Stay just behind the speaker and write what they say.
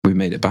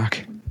made it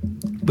back.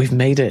 We've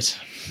made it.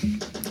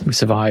 We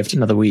survived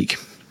another week.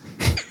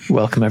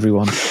 Welcome,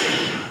 everyone.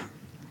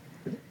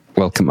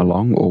 Welcome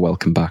along or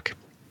welcome back?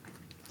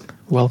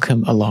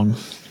 Welcome along.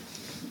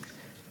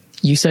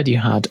 You said you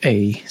had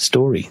a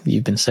story that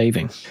you've been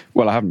saving.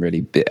 Well, I haven't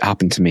really. It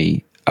happened to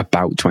me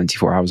about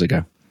 24 hours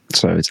ago.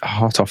 So it's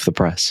hot off the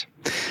press.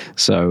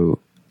 So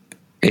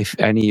if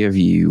any of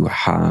you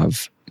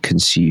have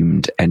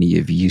consumed any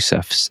of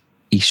Yusuf's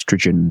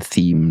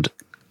estrogen-themed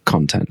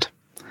content,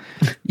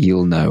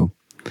 you'll know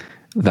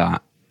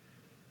that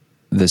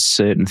there's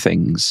certain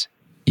things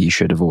you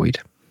should avoid.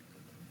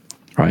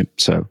 Right?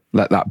 So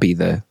let that be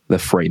the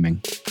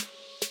framing.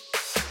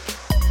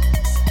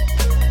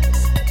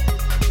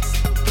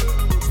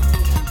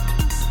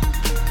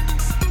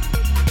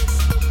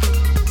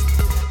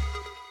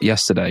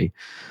 Yesterday,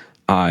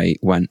 I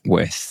went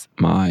with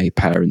my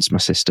parents, my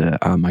sister,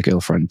 and my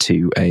girlfriend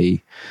to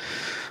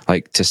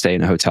stay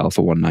in a hotel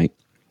for one night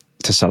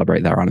to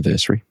celebrate their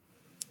anniversary,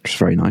 which was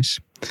very nice.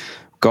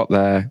 Got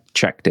there,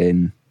 checked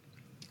in,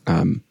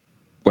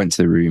 went to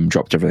the room,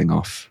 dropped everything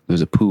off. There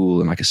was a pool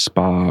and like a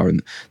spa, and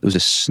there was a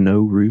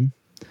snow room,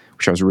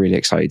 which I was really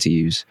excited to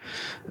use,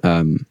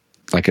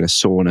 like in a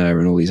sauna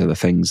and all these other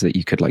things that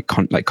you could like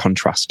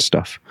contrast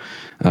stuff.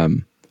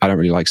 I don't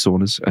really like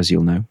saunas, as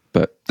you'll know,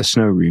 but the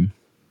snow room,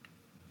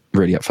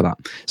 really up for that.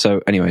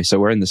 So anyway, so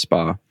we're in the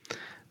spa,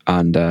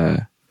 and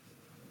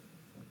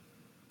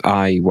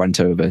I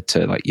went over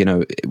to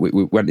we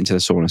went into the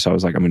sauna. So I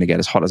was like, I'm going to get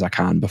as hot as I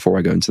can before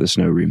I go into the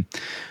snow room.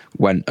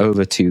 Went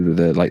over to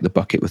the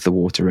bucket with the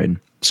water in,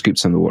 scooped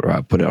some of the water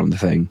out, put it on the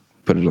thing.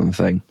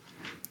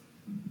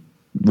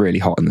 Really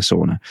hot in the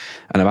sauna.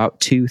 And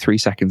about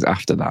 2-3 seconds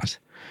after that,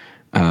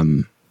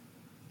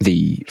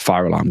 the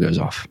fire alarm goes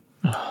off.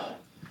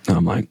 And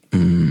I'm like,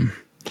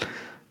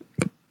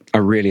 I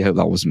really hope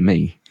that wasn't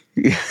me.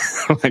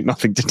 Like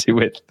nothing to do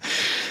with.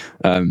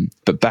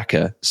 But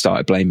Becca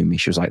started blaming me.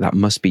 She was like, "That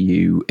must be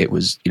you. It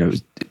was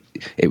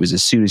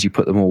as soon as you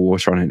put the more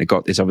water on it,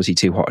 it's obviously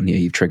too hot in here.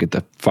 You've triggered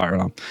the fire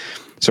alarm."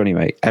 So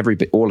anyway,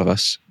 all of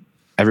us,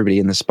 everybody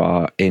in the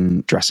spa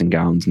in dressing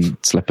gowns and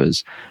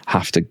slippers,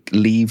 have to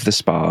leave the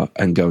spa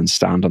and go and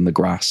stand on the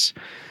grass.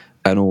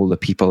 And all the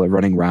people are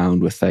running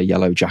around with their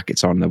yellow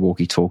jackets on, their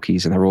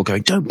walkie-talkies, and they're all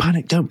going, "Don't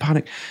panic, don't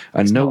panic."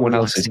 And it's no not one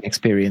else is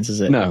experience,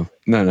 is it? No.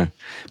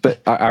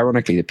 But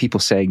ironically, the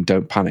people saying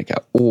 "don't panic"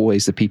 are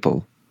always the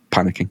people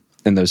panicking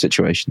in those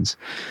situations.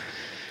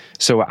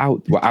 So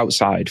we're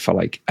outside for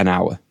like an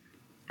hour,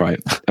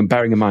 right? And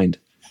bearing in mind,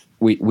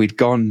 we'd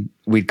gone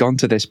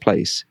to this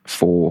place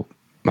for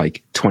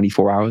like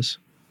 24 hours.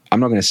 I'm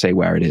not going to say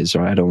where it is,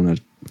 right? I don't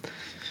want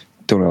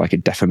like a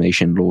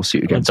defamation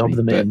lawsuit against me.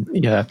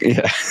 Yeah.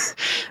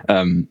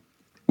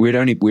 We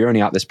were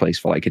only at this place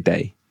for like a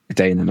day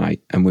and a night,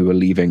 and we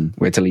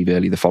had to leave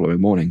early the following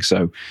morning.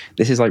 So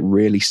this is like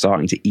really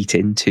starting to eat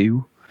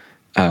into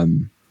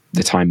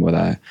the time we're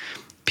there.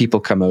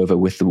 People come over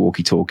with the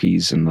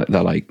walkie-talkies, and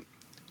they're like,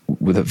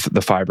 with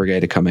the fire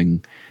brigade are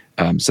coming.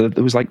 So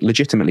there was like,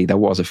 legitimately, there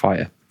was a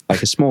fire,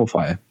 like a small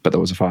fire, but there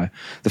was a fire.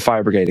 The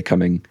fire brigade are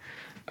coming.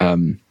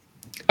 And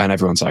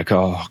everyone's like,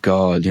 "Oh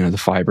God, the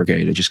fire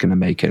brigade are just going to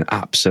make an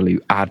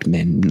absolute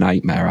admin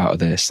nightmare out of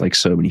this. Like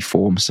so many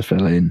forms to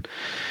fill in."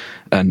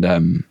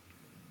 And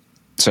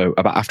so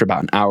after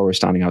about an hour of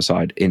standing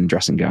outside in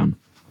dressing gown,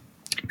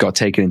 got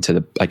taken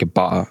into a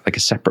bar, like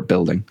a separate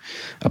building,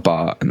 a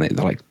bar, and they're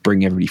like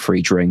bring everybody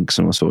free drinks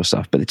and all sort of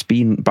stuff. But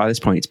by this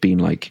point, it's been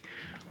like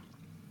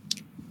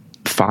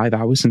 5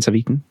 hours since I've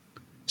eaten.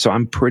 So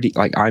I'm pretty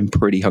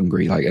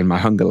hungry, and my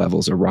hunger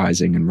levels are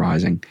rising and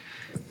rising.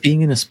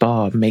 Being in a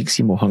spa makes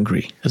you more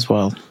hungry as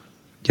well. Do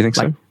you think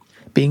so?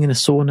 Being in a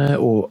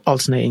sauna or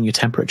alternating your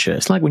temperature,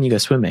 it's like when you go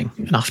swimming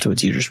and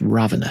afterwards you're just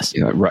ravenous.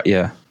 Yeah, right.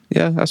 Yeah.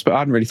 I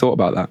hadn't really thought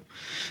about that.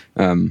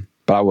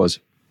 But I was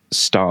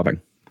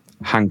starving.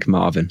 Hank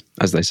Marvin,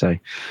 as they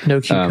say.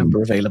 No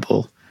cucumber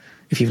available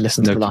if you've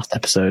listened to the last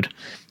episode.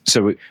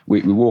 So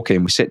we walk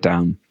in, we sit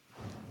down,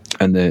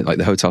 and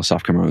the hotel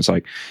staff come around and it's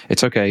like,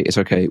 it's okay.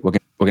 We're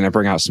going to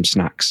bring out some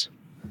snacks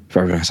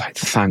for everyone. I was like,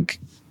 thank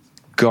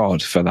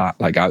God for that.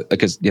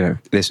 Because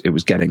it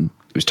was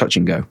touch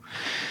and go.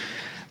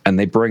 And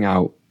they bring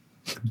out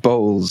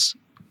bowl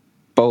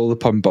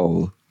upon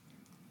bowl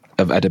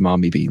of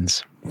edamame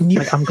beans.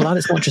 I'm glad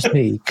it's not just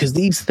me, because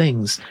these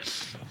things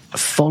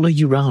follow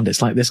you around.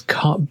 It's like this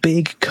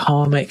big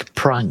karmic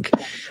prank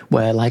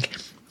where like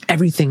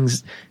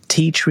everything's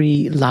tea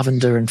tree,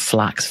 lavender and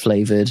flax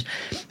flavored,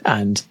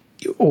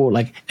 or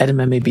like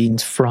edamame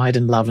beans fried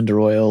in lavender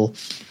oil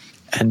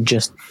and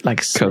just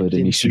like covered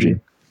in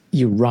estrogen.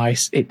 Your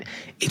rice.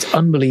 It's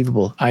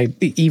unbelievable.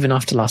 Even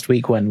after last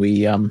week when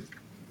we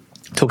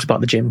talked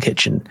about the gym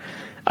kitchen,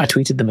 I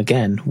tweeted them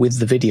again with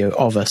the video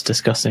of us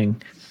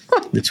discussing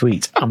the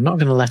tweet. I'm not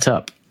going to let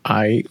up.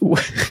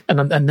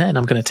 And then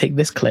I'm going to take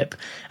this clip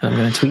and I'm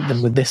going to tweet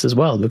them with this as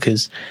well,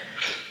 because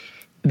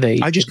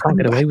I just can't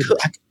get away with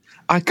it.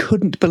 I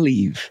couldn't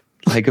believe,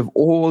 like, of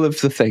all of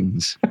the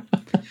things,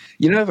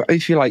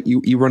 if you like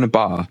you run a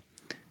bar,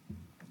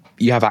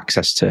 you have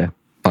access to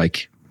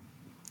like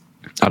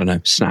I don't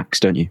know, snacks,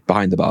 don't you,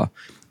 behind the bar,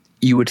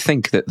 you would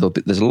think that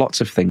there's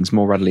lots of things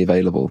more readily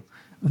available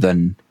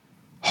than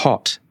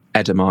hot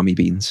edamame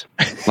beans,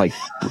 like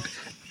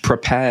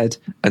prepared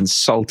and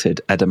salted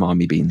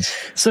edamame beans.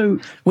 So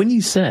when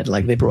you said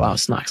like they brought out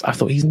snacks, I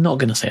thought he's not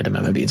going to say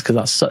edamame beans because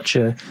that's such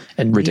a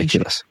niche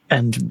Ridiculous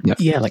and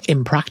like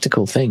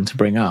impractical thing to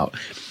bring out.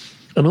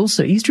 And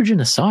also, estrogen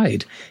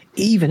aside,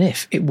 even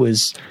if it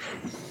was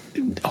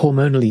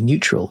hormonally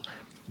neutral,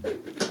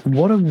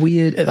 what a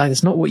weird, like,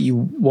 it's not what you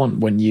want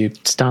when you're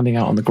standing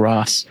out on the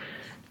grass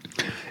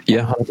on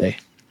a holiday.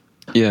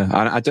 Yeah,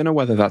 I don't know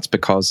whether that's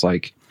because,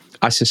 like,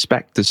 I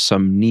suspect there's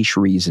some niche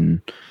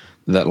reason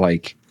that,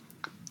 like,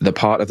 the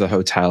part of the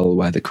hotel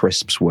where the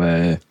crisps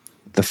were,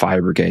 the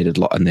fire brigade had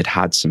and they'd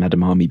had some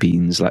edamame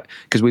beans, like,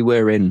 because we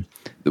were in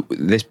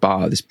this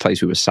bar, this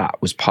place we were sat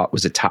was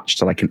attached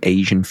to like an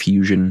Asian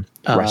fusion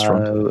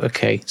restaurant. Oh,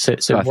 okay. So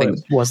I think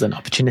it wasn't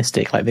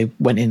opportunistic. Like they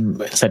went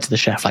in and said to the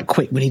chef, like,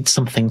 quick, we need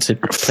something to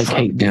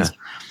placate these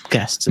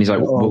guests. And he's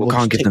like, well, we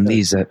can't give them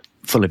these that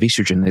full of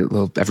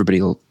estrogen.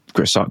 Everybody will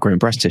start growing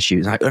breast tissue.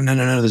 He's like, oh, no,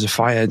 there's a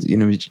fire, you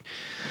know.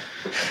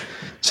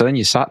 So then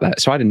you sat there.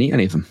 So I didn't eat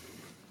any of them.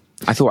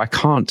 I thought, I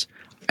can't.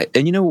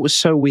 And you know what was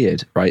so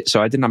weird, right?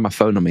 So I didn't have my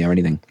phone on me or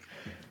anything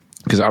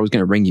because I was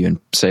going to ring you and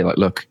say, like,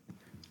 look,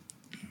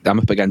 I'm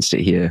up against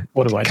it here.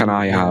 What do I Can do?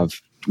 I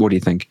have, what do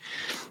you think?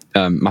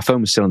 My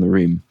phone was still in the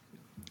room.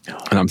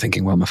 And I'm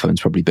thinking, well, my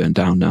phone's probably burned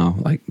down now.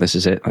 Like, this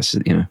is it.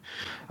 You know,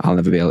 I'll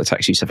never be able to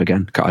text Yusuf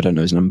again. I don't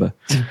know his number.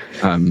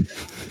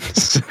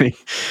 So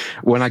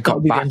when I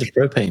got back, the end of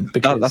propane.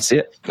 Because that's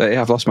it.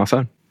 Yeah, I've lost my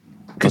phone.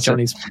 Because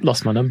Johnny's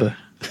lost my number.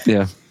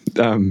 Yeah.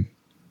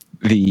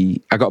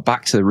 I got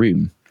back to the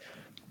room,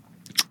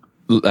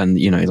 and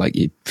you know, like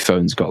your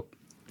phone's got,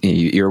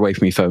 you're away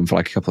from your phone for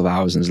like a couple of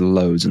hours, and there's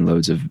loads and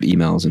loads of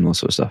emails and all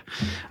sorts of stuff.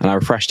 And I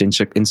refreshed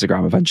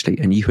Instagram eventually,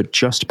 and you had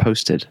just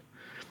posted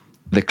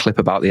the clip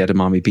about the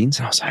edamame beans,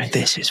 and I was like,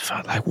 "This is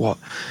fun! Like what?"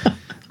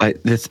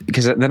 Like this,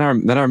 because then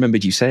I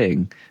remembered you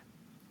saying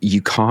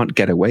you can't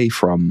get away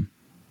from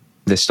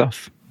this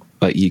stuff.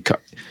 Like you can't,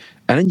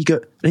 and then you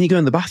go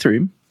in the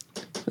bathroom,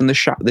 and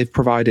they've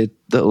provided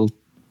a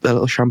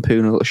little shampoo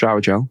and a little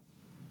shower gel,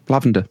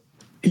 lavender.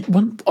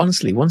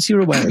 Honestly, once you're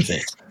aware of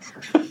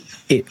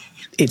it,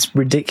 it's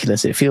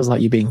ridiculous. It feels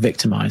like you're being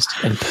victimized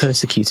and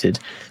persecuted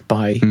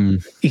by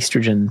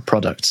estrogen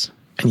products,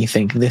 and you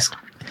think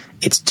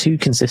it's too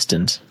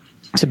consistent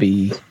to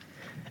be.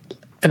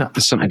 And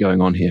there's something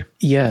going on here.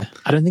 Yeah,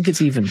 I don't think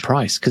it's even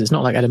price because it's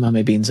not like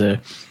edamame beans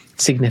are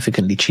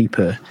significantly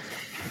cheaper,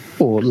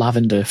 or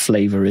lavender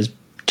flavor is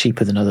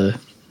cheaper than other,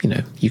 you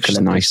know, eucalyptus.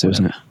 It's nice, though,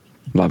 isn't it?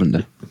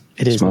 Lavender.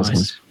 It is smells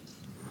nice.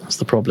 That's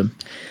the problem.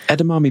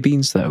 Edamame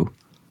beans, though,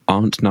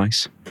 aren't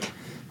nice.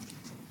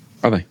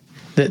 Are they?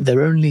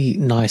 They're only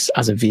nice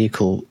as a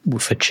vehicle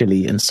for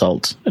chili and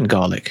salt and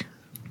garlic.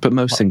 But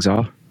most things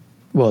are.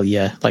 Well,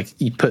 yeah, like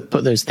you put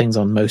those things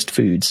on most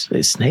foods.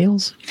 It's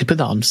snails. You could put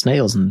that on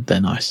snails and they're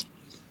nice.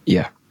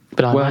 Yeah.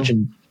 But I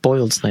imagine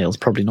boiled snails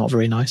probably not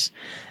very nice.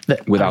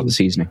 Without the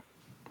seasoning.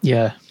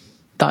 Yeah.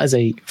 That is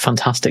a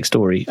fantastic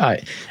story.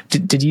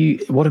 Did you?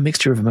 What a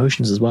mixture of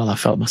emotions as well. I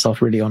felt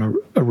myself really on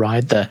a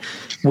ride there.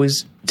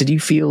 Did you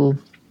feel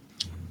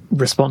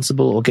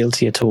responsible or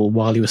guilty at all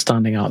while you were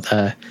standing out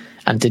there?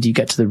 And did you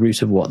get to the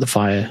root of what the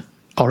fire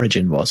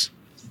origin was?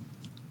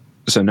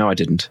 So no, I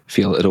didn't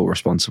feel at all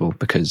responsible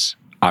because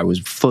I was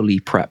fully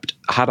prepped.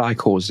 Had I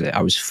caused it,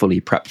 I was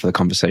fully prepped for the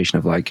conversation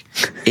of like,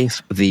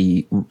 if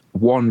the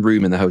one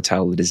room in the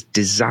hotel that is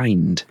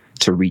designed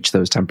to reach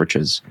those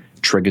temperatures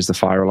triggers the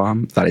fire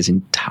alarm, that is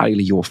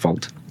entirely your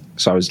fault.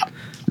 So I was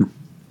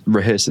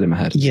rehearsing in my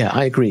head. Yeah,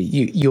 I agree.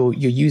 You're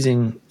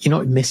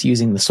not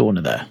misusing the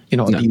sauna there. You're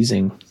not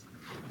abusing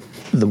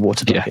the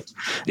water bucket.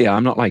 Yeah,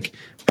 I'm not like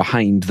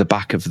behind the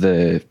back of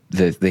the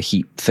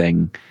heat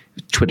thing,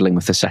 twiddling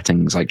with the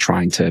settings, like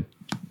trying to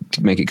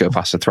make it go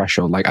past the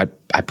threshold. Like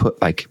I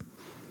put like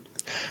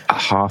a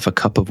half a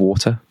cup of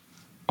water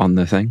on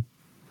the thing.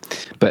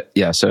 But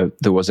yeah, so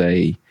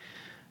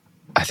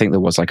I think there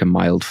was like a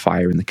mild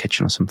fire in the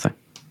kitchen or something.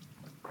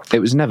 It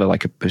was never going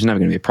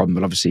to be a problem,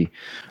 but obviously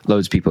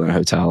loads of people in a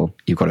hotel,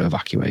 you've got to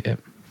evacuate it.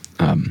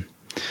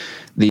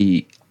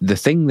 The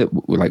thing that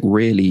like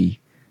really,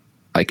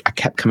 like, I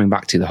kept coming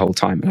back to the whole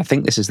time, and I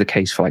think this is the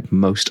case for like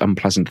most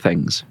unpleasant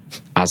things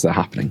as they're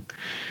happening.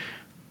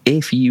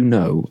 If you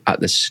know at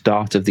the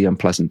start of the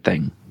unpleasant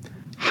thing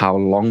how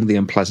long the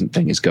unpleasant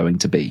thing is going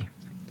to be,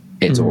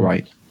 it's all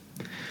right.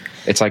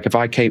 It's like if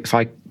I came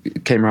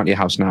around to your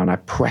house now and I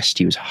pressed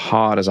you as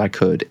hard as I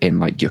could in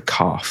like your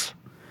calf,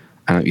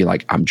 and you're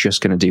like, I'm just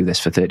going to do this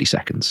for 30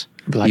 seconds.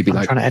 You'd be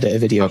like, I'm trying to edit a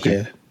video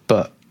here,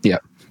 but yeah.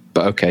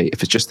 But okay,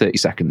 if it's just 30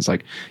 seconds,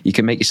 like you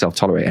can make yourself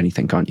tolerate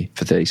anything, can't you,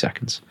 for 30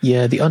 seconds?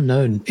 Yeah, the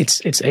unknown.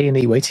 It's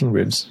A&E waiting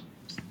rooms.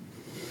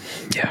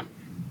 Yeah.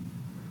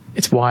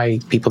 It's why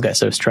people get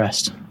so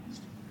stressed.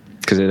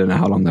 Because they don't know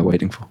how long they're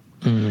waiting for.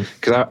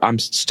 Because I'm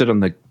stood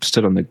on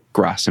the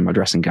grass in my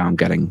dressing gown,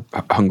 getting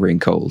hungry and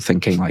cold,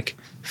 thinking like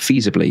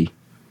feasibly,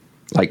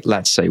 like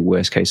let's say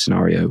worst case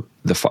scenario,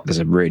 there's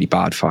a really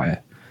bad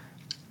fire.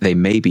 they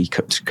maybe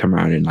come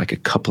around in like a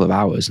couple of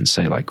hours and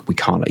say like, we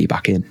can't let you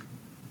back in.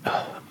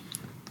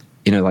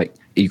 You know, like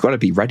you've got to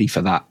be ready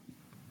for that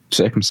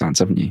circumstance,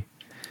 haven't you?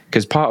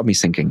 Because part of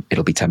me's thinking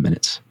it'll be 10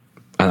 minutes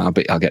and I'll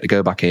get to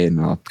go back in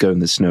and I'll go in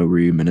the snow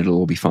room and it'll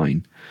all be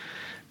fine.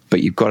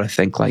 But you've got to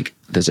think like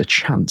there's a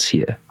chance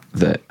here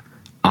that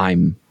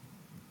I'm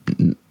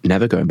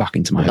never going back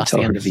into my hotel That's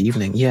the end of the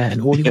evening. Yeah.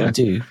 And all you want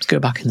to do is go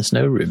back in the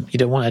snow room. You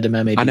don't want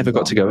edamame. I never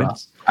got to go in.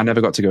 I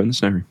never got to go in the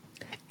snow room.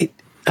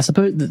 I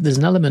suppose there's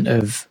an element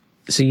of,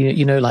 so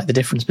you know, like the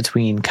difference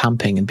between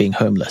camping and being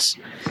homeless.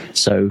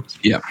 So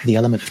the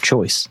element of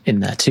choice in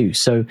there too.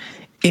 So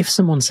if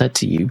someone said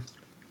to you,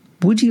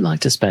 would you like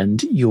to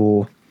spend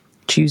your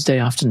Tuesday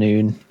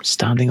afternoon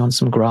standing on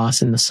some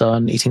grass in the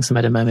sun, eating some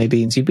edamame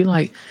beans? You'd be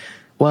like,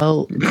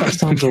 well, that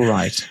sounds all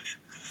right.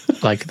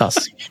 Like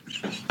that's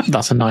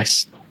a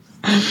nice,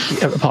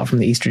 apart from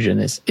the estrogen,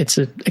 it's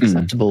an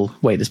acceptable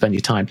way to spend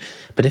your time.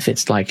 But if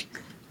it's like,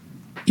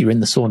 you're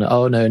in the sauna,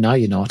 oh no, now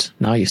you're not.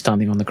 Now you're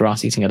standing on the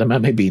grass eating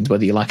edamame beans,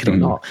 whether you like it or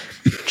not.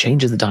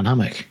 Changes the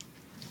dynamic.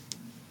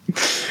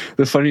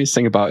 The funniest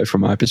thing about it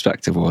from my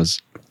perspective was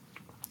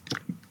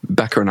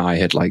Becca and I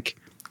had like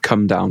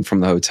come down from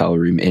the hotel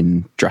room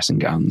in dressing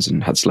gowns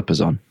and had slippers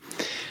on.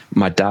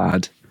 My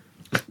dad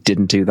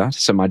didn't do that.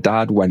 So my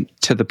dad went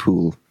to the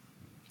pool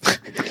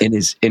in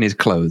his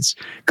clothes,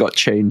 got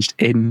changed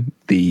in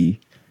the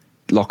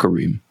locker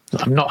room.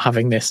 I'm not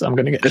having this. I'm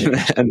going to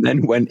get and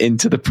then went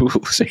into the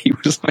pool. So he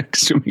was like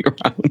swimming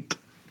around.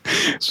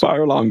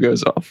 Fire alarm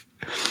goes off.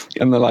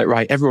 And they're like,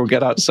 right, everyone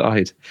get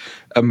outside.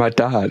 And my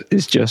dad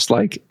is just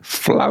like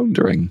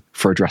floundering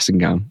for a dressing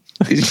gown.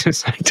 He's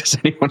just like, does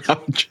anyone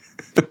have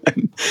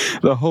and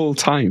the whole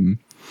time,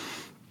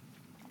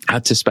 I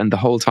had to spend the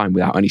whole time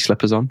without any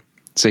slippers on.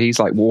 So he's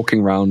like walking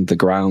around the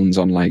grounds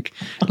on like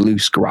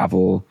loose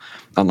gravel.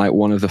 And like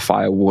one of the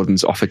fire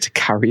wardens offered to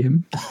carry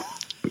him.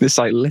 This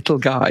like little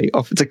guy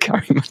offered to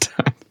carry my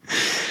dad.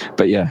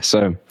 But yeah,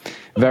 so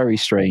very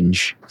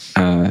strange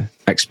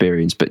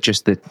experience. But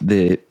just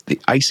the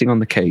icing on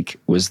the cake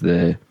was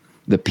the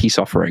peace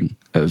offering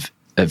of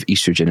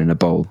estrogen in a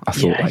bowl. I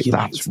thought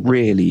that's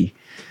really,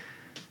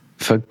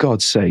 for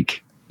God's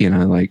sake, you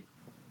know, like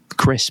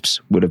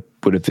crisps would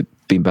have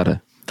been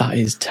better. That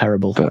is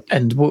terrible.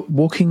 And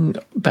walking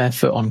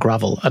barefoot on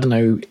gravel, I don't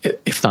know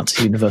if that's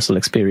a universal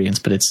experience,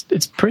 but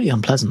it's pretty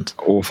unpleasant.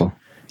 Awful.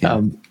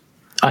 Yeah.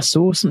 I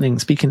saw something,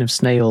 speaking of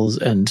snails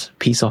and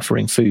peace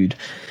offering food,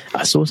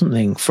 I saw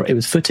something, it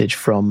was footage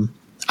from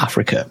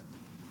Africa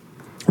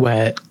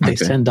where they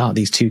send out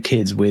these two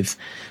kids with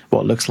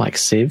what looks like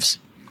sieves,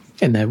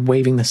 and they're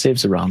waving the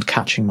sieves around,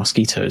 catching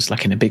mosquitoes,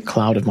 like in a big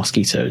cloud of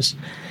mosquitoes.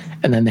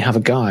 And then they have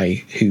a guy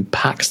who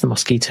packs the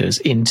mosquitoes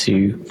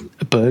into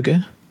a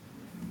burger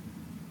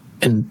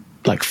and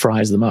like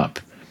fries them up.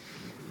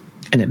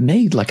 And it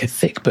made like a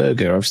thick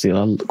burger, obviously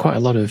quite a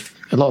lot of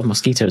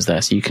mosquitoes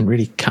there, so you can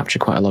really capture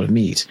quite a lot of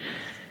meat.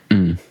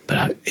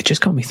 But it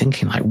just got me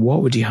thinking, like,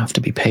 what would you have to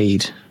be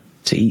paid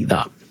to eat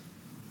that?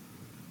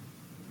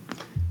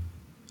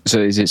 So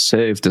is it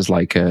served as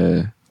like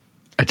a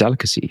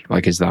delicacy?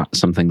 Like, is that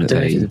something that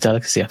it's a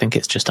delicacy. I think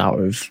it's just out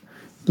of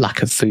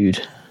lack of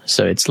food.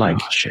 So it's like,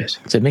 shit.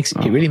 So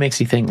it really makes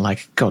you think,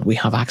 like, God, we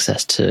have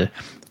access to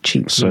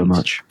cheap so meat,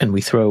 much, and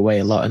we throw away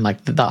a lot. And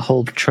like that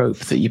whole trope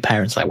that your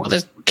parents are like, well,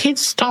 there's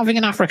kids starving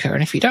in Africa,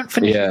 and if you don't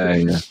finish,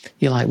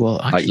 you're like,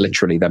 well, actually, like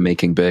literally, they're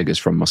making burgers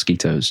from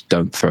mosquitoes.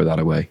 Don't throw that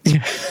away.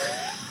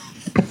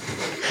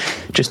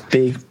 Just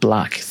big,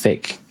 black,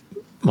 thick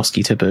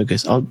mosquito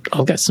burgers. I'll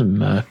get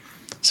some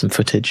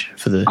footage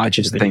for the. I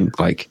just think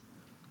like,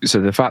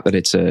 so the fact that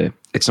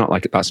it's not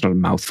like, that's not a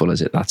mouthful,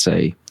 is it? That's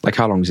like,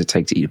 how long does it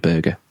take to eat a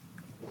burger?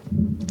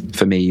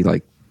 For me,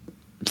 like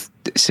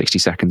 60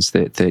 seconds,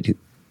 30,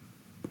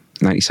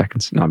 90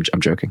 seconds. No,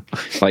 I'm joking.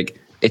 Like,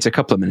 it's a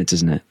couple of minutes,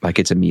 isn't it? Like,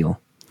 it's a meal.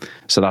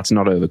 So that's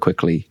not over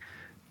quickly.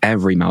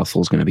 Every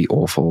mouthful is going to be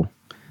awful.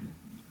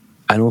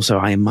 And also,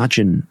 I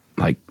imagine,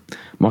 like,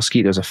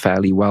 mosquitoes are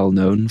fairly well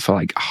known for,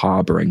 like,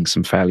 harboring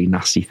some fairly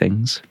nasty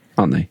things,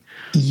 aren't they?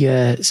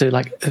 Yeah. So,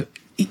 like,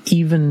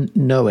 even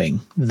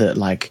knowing that,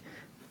 like,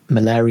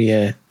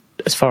 malaria,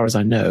 as far as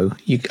I know,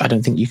 I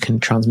don't think you can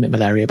transmit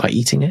malaria by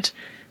eating it.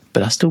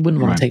 But I still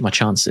wouldn't want to take my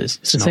chances.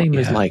 It's the same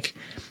as, like,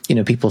 you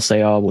know, people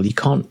say, oh, well, you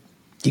can't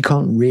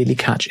really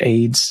catch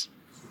AIDS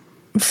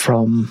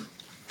from,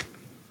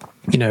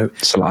 you know,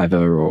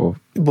 saliva or,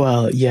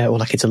 well, yeah, or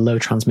like it's a low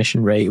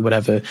transmission rate,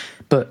 whatever.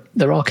 But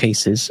there are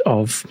cases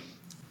of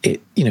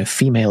it, you know,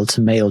 female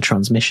to male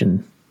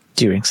transmission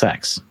during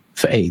sex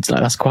for AIDS. Like,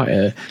 that's quite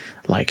a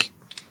like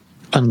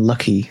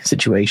unlucky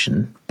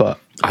situation. But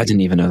I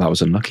didn't even know that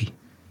was unlucky.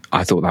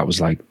 I thought that was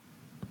like,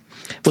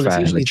 well, it's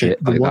usually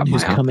the one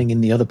who's coming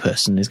in the other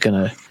person is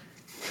gonna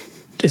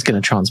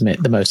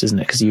transmit the most, isn't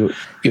it? Because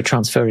you're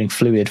transferring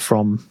fluid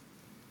from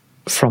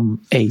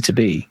A to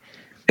B.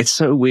 It's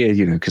so weird,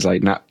 you know, because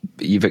like now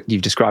you've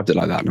described it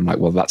like that, and I'm like,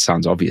 well, that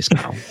sounds obvious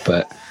now,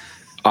 but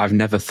I've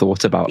never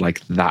thought about like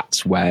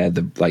that's where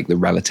the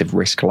relative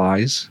risk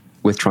lies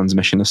with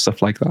transmission and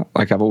stuff like that.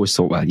 Like, I've always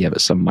thought, well, yeah,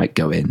 but some might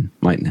go in,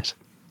 mightn't it?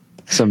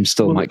 Some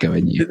still might go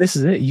in you. This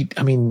is it.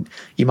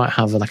 You might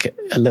have like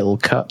a little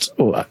cut,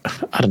 or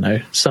I don't know,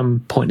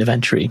 some point of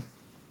entry.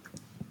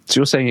 So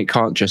you're saying it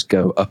can't just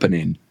go up and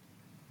in,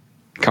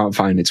 can't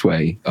find its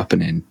way up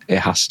and in. It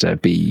has to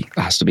be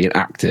an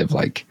active,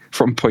 like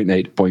from point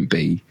A to point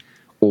B,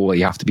 or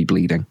you have to be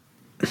bleeding.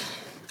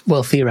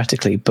 Well,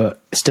 theoretically,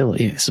 but still,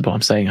 this is what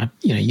I'm saying.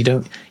 You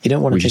don't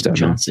want to take the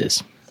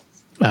chances.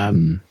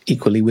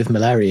 Equally with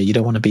malaria, you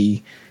don't want to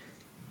be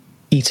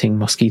eating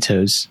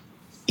mosquitoes,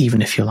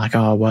 even if you're like,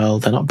 oh well,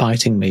 they're not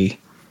biting me.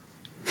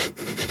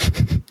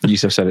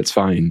 Yusuf said it's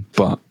fine,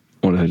 but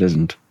what if it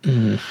isn't?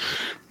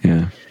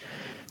 Yeah.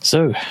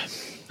 So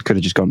could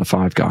have just gone to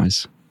Five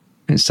Guys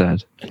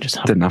instead.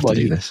 Didn't have to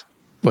do this.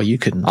 Well, you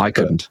couldn't. I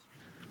couldn't.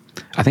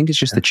 I think it's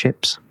just the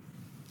chips.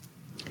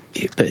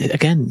 But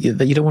again, you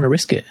don't want to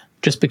risk it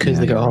just because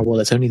they go, oh well,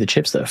 it's only the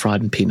chips that are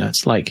fried in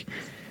peanuts. Like,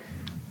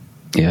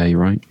 yeah, you're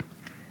right.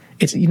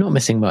 You're not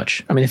missing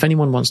much. I mean, if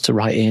anyone wants to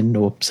write in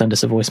or send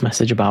us a voice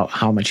message about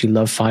how much you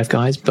love Five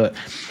Guys, but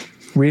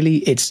really,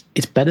 it's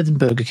better than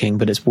Burger King,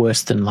 but it's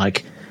worse than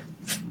like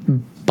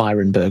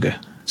Byron Burger.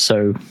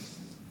 So,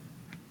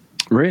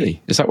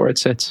 really, is that where it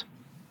sits?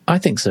 I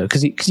think so,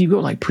 because you've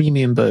got like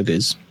premium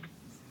burgers,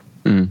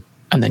 and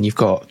then you've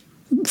got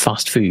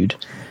fast food,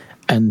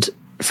 and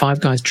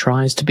Five Guys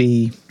tries to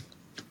be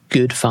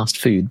good fast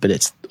food, but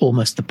it's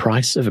almost the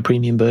price of a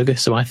premium burger.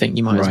 So I think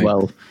you might as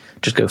well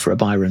just go for a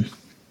Byron.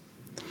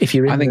 If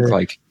you're in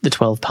the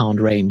 £12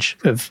 range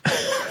of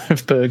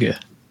burger.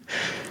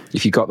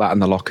 If you got that in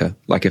the locker,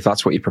 like if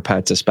that's what you're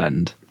prepared to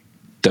spend,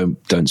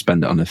 don't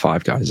spend it on the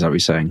Five Guys. Is that what you're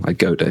saying? Like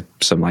go to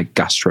some like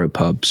gastro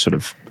pub sort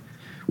of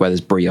where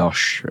there's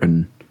brioche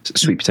and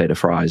sweet potato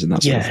fries and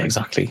that sort of thing.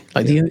 Exactly.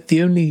 Like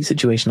the only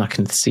situation I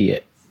can see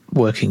it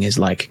working is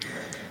like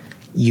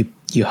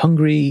you're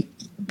hungry,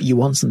 you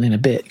want something a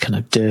bit kind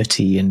of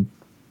dirty and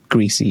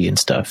greasy and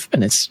stuff,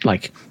 and it's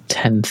like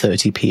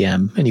 10:30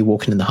 p.m. and you're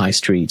walking in the high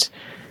street.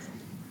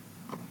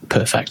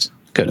 Perfect.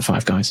 Go to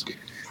Five Guys.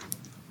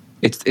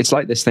 It's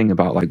like this thing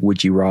about like,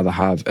 would you rather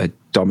have a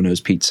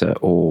Domino's pizza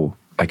or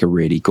like a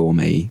really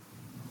gourmet,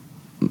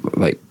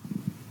 like,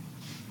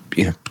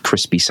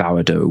 crispy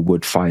sourdough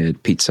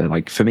wood-fired pizza?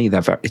 Like for me,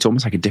 it's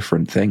almost like a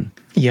different thing.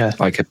 Yeah.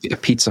 Like a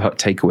Pizza Hut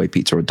takeaway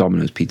pizza or a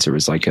Domino's pizza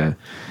is like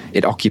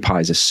it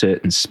occupies a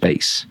certain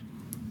space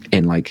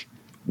in like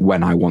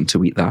when I want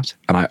to eat that.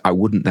 And I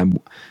wouldn't then,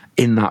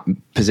 in that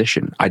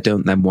position, I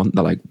don't then want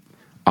the like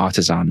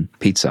artisan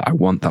pizza. I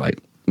want the like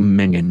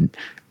minging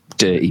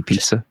dirty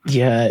pizza.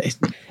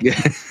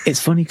 It's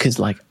funny because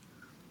like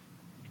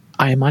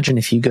I imagine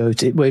if you go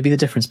to, it would be the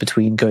difference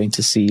between going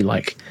to see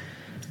like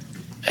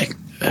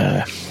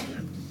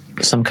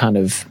some kind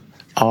of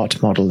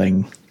art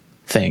modeling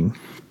thing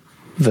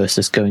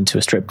versus going to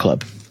a strip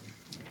club.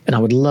 And I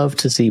would love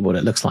to see what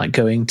it looks like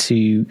going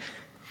to,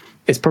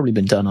 it's probably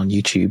been done on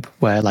YouTube,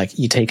 where like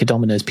you take a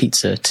Domino's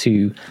pizza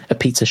to a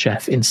pizza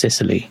chef in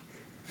Sicily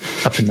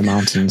up in the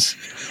mountains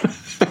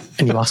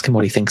and you ask him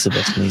what he thinks of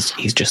it, and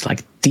he's just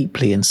like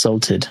deeply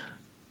insulted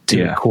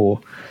to the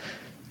core.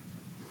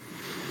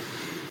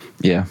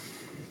 Yeah.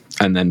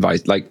 And then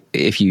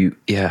if you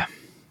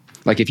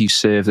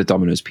serve the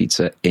Domino's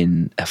pizza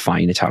in a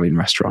fine Italian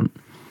restaurant,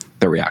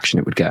 the reaction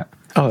it would get.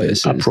 Oh,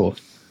 it's uproar.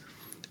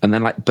 And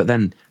then but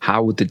then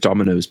how would the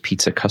Domino's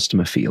pizza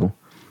customer feel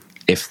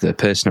if the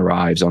person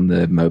arrives on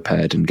the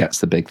moped and gets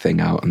the big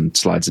thing out and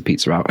slides the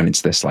pizza out, and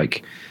it's this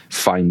like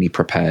finely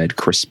prepared,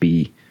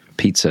 crispy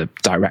pizza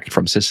direct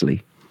from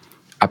Sicily?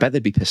 I bet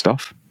they'd be pissed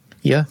off.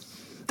 Yeah,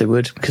 they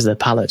would, because their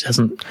palate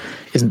isn't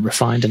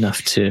refined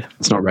enough to.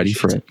 It's not ready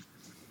for it.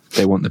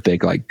 They want the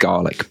big like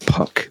garlic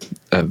puck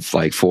of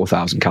like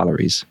 4,000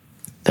 calories.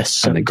 They're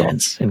so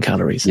dense in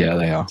calories. Yeah,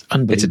 they are.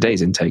 It's a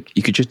day's intake.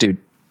 You could just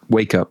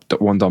wake up,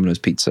 one Domino's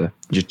pizza,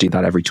 just do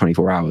that every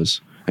 24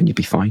 hours, and you'd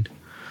be fine.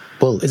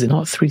 Well, is it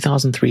not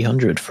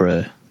 3,300 for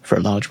a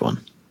large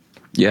one?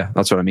 Yeah,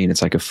 that's what I mean.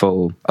 It's like a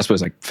full, I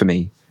suppose like for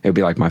me, it would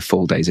be like my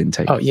full day's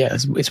intake. Oh yeah,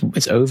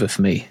 it's over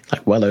for me,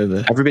 like well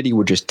over. Everybody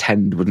would just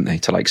tend, wouldn't they,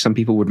 to like, some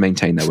people would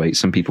maintain their weight,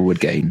 some people would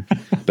gain,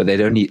 but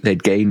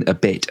they'd gain a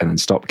bit and then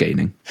stop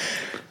gaining.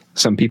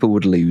 Some people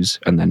would lose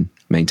and then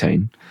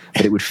maintain,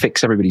 but it would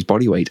fix everybody's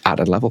body weight at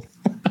a level.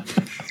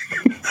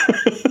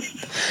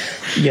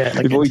 Yeah,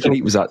 like if all you can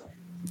eat was that,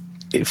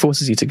 it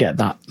forces you to get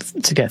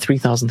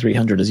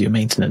 3,300 as your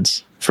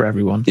maintenance for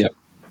everyone. Yeah.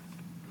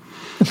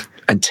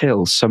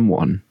 Until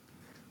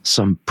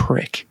some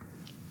prick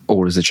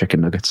orders the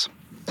chicken nuggets.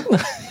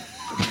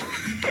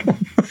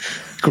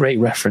 Great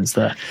reference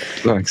there.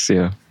 Thanks,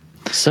 yeah.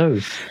 So,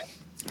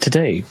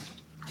 today,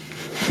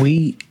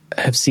 we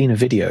have seen a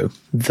video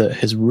that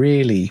has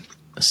really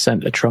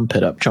sent a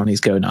trumpet up Johnny's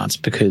gonads,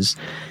 because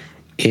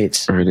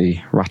it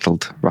really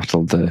rattled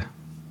the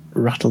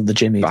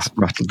jimmies.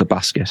 Rattled the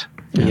basket.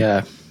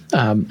 Yeah.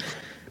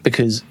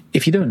 Because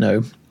if you don't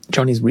know,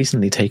 Johnny's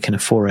recently taken a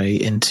foray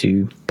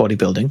into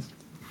bodybuilding.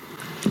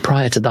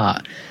 Prior to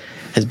that,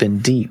 has been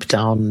deep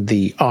down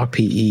the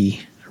RPE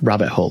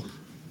rabbit hole.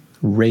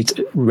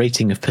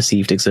 rating of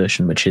perceived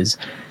exertion, which is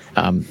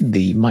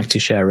the Mike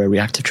Teixeira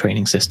reactive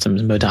training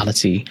systems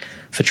modality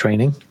for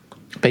training,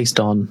 based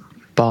on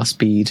bar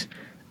speed,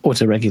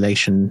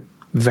 auto-regulation,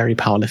 very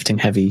powerlifting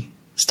heavy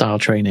style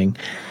training.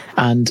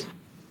 And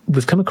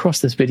we've come across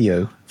this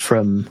video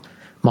from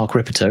Mark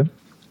Ripperto,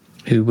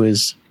 who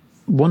was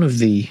one of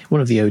the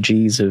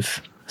OGs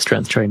of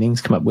strength training.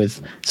 He's come up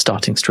with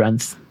Starting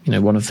Strength,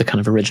 one of the kind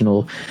of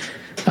original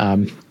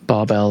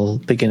barbell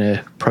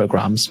beginner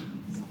programs.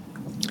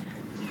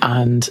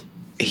 And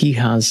he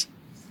has,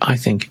 I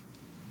think,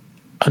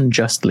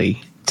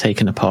 unjustly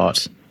taken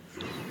apart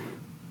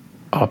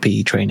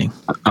RPE training.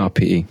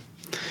 RPE.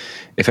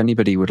 If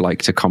anybody would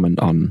like to comment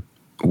on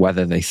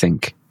whether they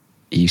think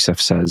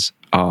Yusuf says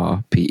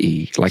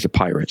RPE like a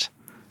pirate,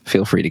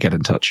 feel free to get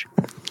in touch.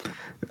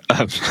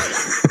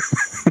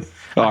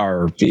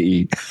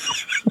 RPE.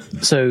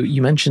 So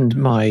you mentioned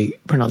my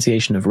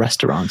pronunciation of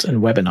restaurant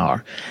and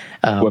webinar.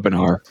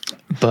 Webinar.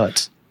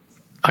 But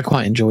I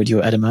quite enjoyed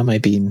your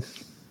edamame bean.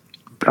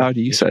 How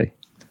do you say?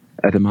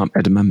 Edamame.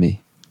 Edamame.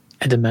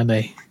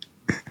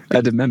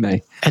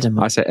 Edamame.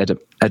 I say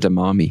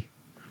edamame.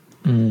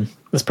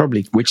 That's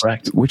probably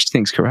correct. Which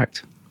thing's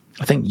correct?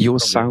 I think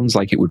yours sounds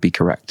like it would be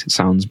correct. It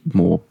sounds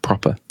more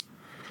proper.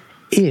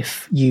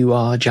 If you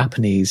are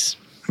Japanese.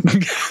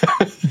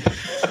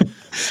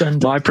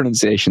 My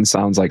pronunciation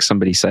sounds like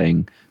somebody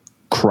saying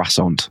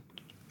croissant,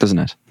 doesn't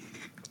it?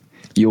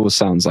 Yours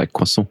sounds like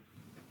croissant.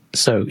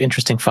 So,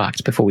 interesting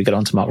fact before we get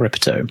on to Mark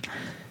Ripperto.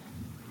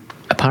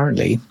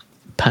 Apparently,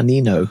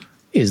 panino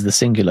is the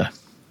singular.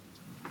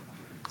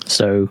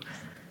 So...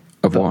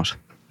 Of what?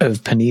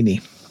 Of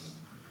panini.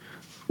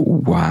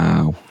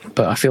 Wow.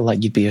 But I feel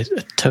like you'd be a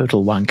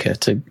total wanker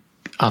to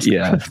ask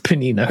for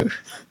panino.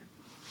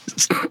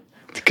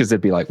 Because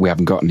they'd be like, we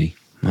haven't got any.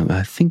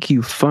 I think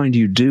you find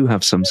you do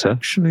have some, sir.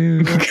 Actually,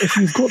 if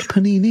you've got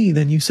panini,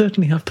 then you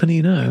certainly have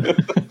panino.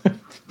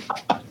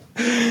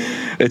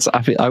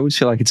 I always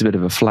feel like it's a bit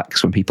of a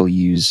flex when people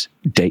use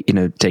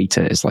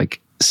data is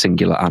like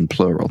singular and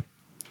plural.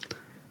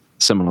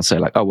 Someone will say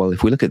like, oh, well,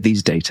 if we look at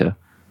these data,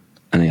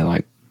 and you're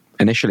like,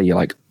 initially you're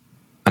like,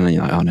 and then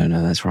you're like, oh, no,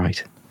 that's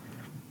right.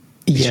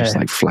 It's just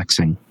like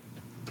flexing.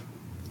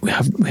 We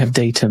have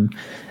datum.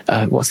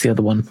 What's the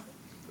other one?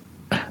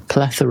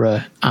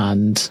 Plethora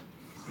and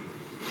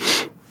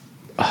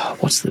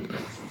what's the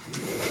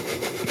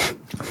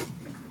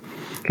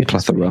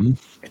Plethorum?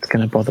 It's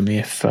going to bother me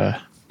if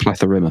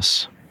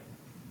Plethorimus.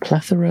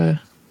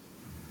 Plethora,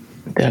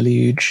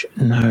 deluge,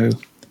 no.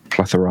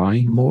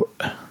 Plethorai? More.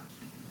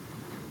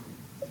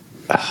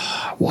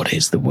 What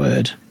is the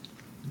word?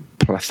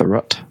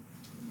 Plethorut.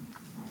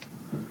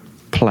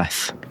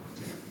 Pleth.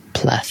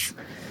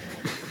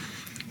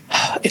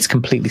 It's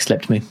completely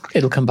slipped me.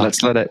 It'll come back.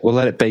 We'll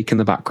let it bake in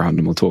the background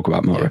and we'll talk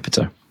about Mark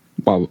Ripperto.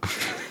 Well,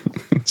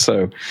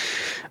 so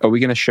are we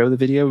going to show the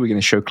video? Are we going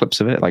to show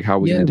clips of it? Like, how are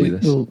we going to do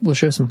this? We'll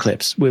show some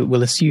clips.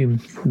 We'll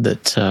assume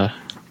that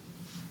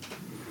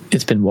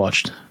it's been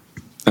watched.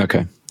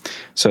 Okay.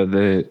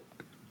 So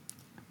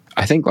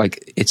I think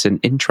like it's an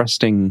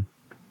interesting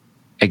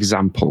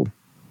example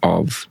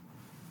of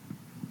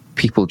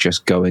people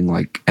just going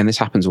like, and this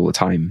happens all the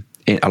time,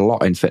 a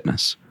lot in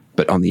fitness,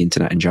 but on the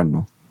internet in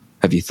general.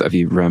 Have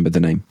you remembered the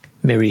name?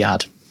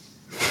 Myriad.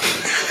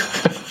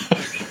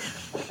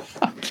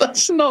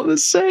 That's not the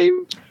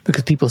same.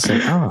 Because people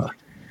say,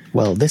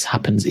 well, this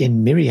happens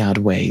in myriad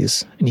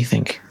ways. And you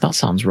think, that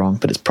sounds wrong,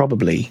 but it's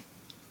probably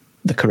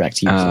the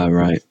correct use.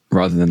 Right.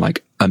 Rather than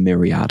like a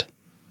myriad.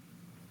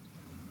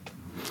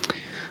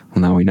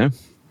 Well, now we know.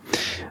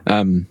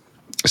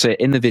 So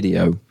in the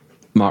video,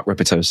 Mark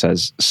Ripperto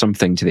says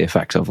something to the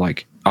effect of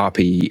like,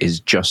 RPE is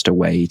just a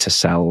way to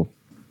sell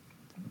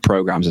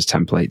programs as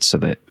templates so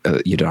that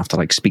you don't have to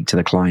like speak to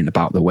the client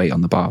about the weight on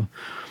the bar.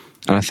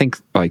 And I think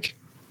like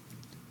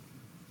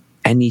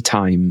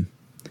anytime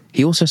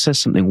he also says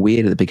something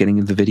weird at the beginning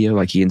of the video,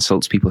 like he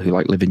insults people who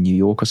like live in New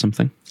York or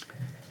something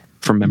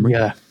from memory.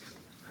 Yeah.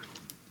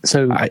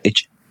 So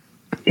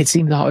it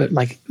seems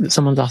like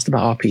someone's asked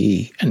about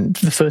RPE and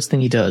the first thing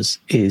he does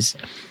is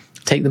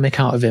take the mick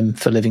out of him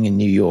for living in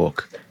New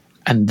York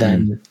and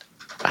then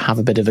have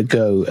a bit of a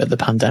go at the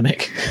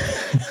pandemic.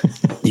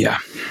 Yeah.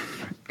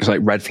 It's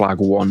like red flag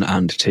 1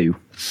 and 2.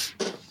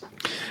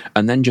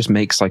 And then just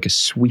makes like a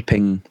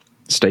sweeping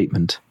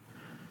statement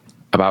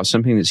about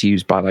something that's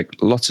used by like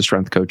lots of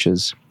strength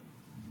coaches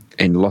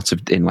in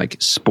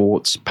like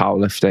sports,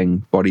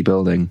 powerlifting,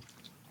 bodybuilding,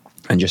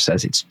 and just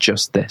says it's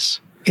just this.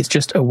 It's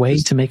just a way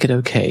to make it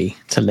okay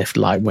to lift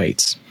light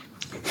weights.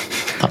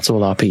 That's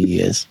all RPE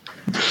is.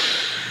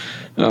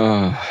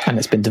 And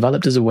it's been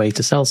developed as a way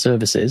to sell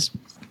services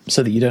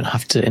so that you don't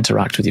have to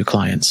interact with your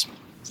clients.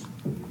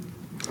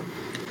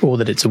 Or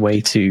that it's a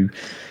way to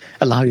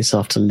allow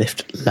yourself to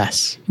lift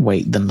less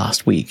weight than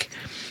last week.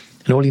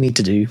 And all you need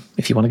to do,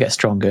 if you want to get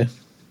stronger,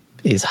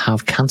 is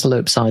have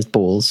cantaloupe-sized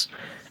balls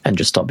and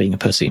just stop being a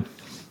pussy.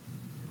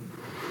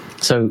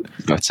 So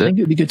that's I think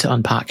it would be good to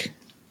unpack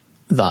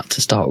that to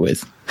start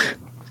with.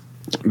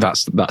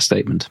 That's that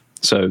statement.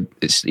 So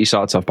he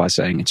starts off by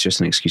saying it's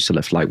just an excuse to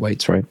lift light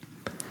weights, right?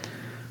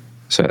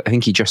 So I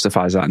think he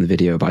justifies that in the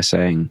video by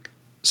saying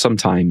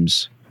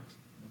sometimes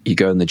you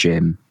go in the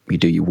gym, you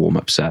do your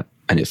warm-up set,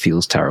 and it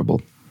feels terrible.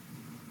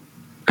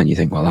 And you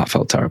think, well, that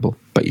felt terrible,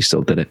 but you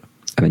still did it.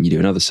 And then you do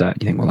another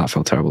set, you think, well, that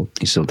felt terrible,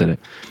 you still did it.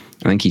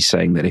 I think he's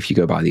saying that if you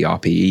go by the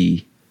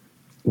RPE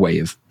way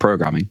of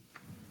programming,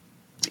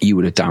 you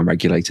would have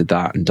downregulated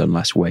that and done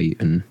less weight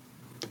and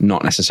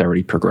not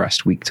necessarily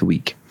progressed week to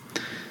week.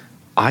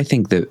 I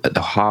think that at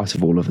the heart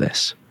of all of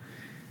this,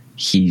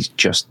 he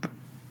just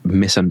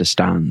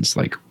misunderstands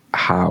like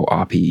how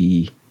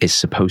RPE is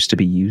supposed to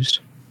be used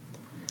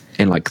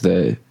in like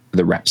the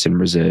reps in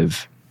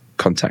reserve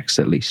context,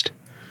 at least.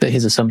 But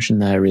his assumption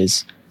there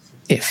is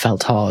it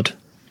felt hard,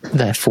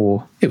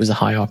 therefore it was a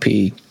high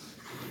RPE.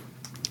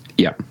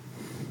 Yeah.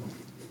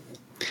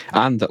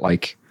 And that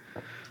like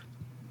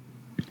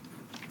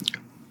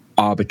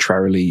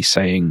arbitrarily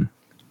saying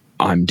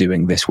I'm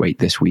doing this weight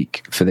this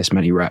week for this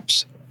many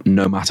reps,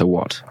 no matter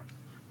what,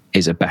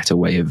 is a better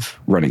way of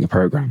running a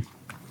program.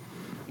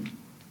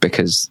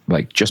 Because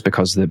like just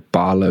because the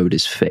bar load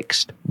is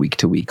fixed week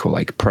to week, or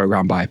like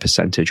programmed by a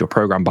percentage or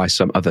programmed by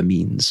some other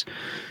means,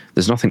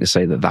 there's nothing to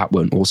say that that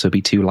won't also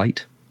be too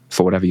light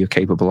for whatever you're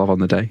capable of on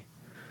the day.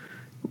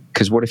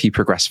 Because what if you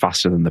progress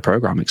faster than the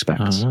program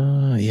expects?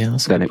 Yeah,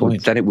 that's a good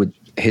point. Then it would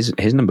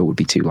his number would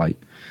be too light.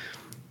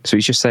 So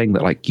he's just saying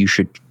that like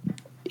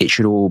it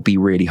should all be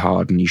really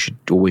hard, and you should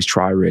always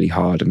try really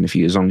hard, and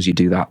as long as you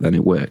do that, then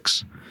it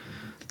works.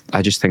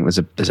 I just think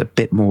there's a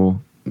bit more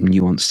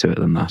nuance to it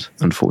than that,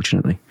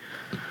 unfortunately.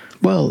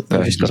 Well,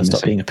 you've just got to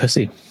stop being a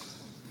pussy.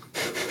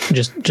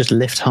 Just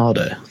lift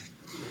harder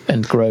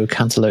and grow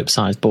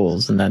cantaloupe-sized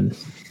balls, and then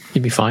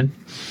you'd be fine.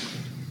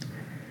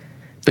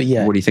 But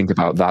yeah, what do you think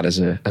about that as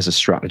a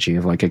strategy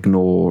of like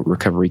ignore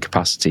recovery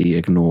capacity,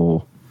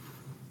 ignore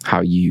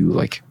how you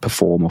like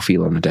perform or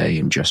feel on a day,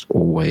 and just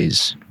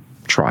always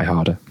try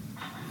harder?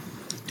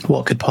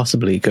 What could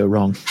possibly go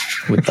wrong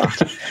with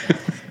that?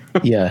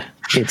 Yeah,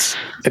 it's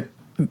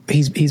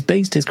he's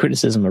based his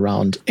criticism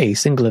around a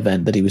single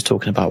event that he was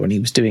talking about when he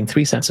was doing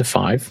 3 sets of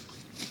 5,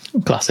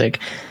 classic.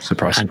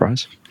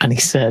 Surprise. And he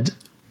said,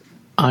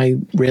 I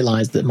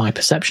realized that my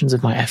perceptions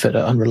of my effort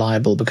are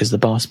unreliable because the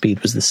bar speed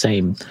was the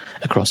same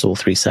across all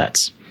 3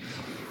 sets.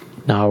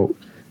 Now,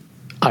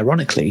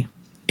 ironically,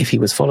 if he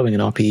was following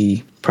an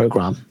RPE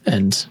program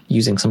and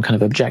using some kind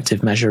of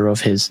objective measure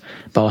of his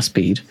bar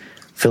speed,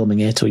 filming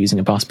it or using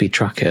a bar speed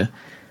tracker,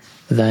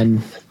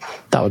 then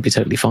that would be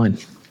totally fine.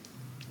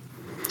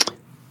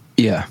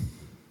 Yeah.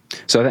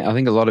 So I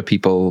think a lot of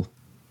people,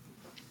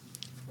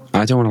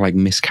 I don't want to like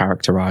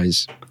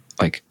mischaracterize,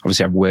 like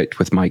obviously I've worked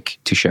with Mike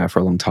Toucher for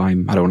a long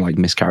time. I don't want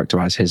to like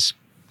mischaracterize his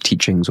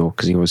teachings, or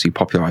because he obviously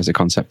popularized the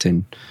concept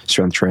in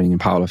strength training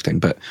and powerlifting,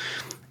 but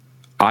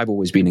I've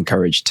always been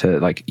encouraged to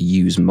like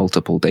use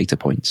multiple data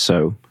points.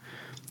 So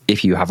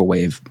if you have a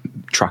way of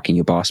tracking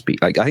your bar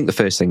speed, like I think the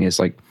first thing is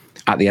like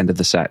at the end of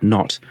the set,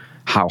 not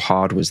how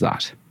hard was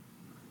that,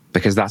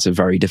 because that's a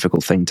very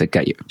difficult thing to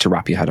get you to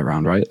wrap your head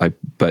around, right? Like,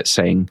 but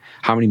saying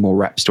how many more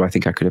reps do I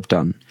think I could have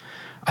done?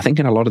 I think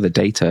in a lot of the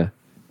data,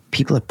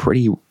 people are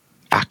pretty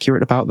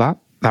accurate about that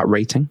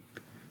rating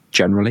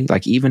generally.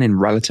 Like even in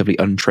relatively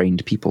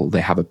untrained people, they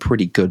have a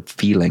pretty good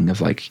feeling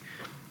of like,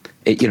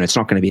 it's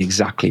not going to be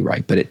exactly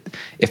right, but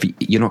if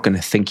you're not going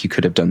to think you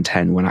could have done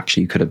 10 when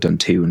actually you could have done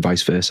 2, and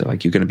vice versa.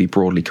 Like you're going to be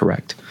broadly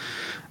correct.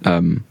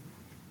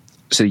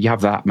 So you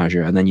have that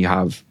measure, and then you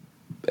have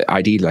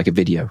ideally like a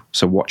video.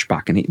 So watch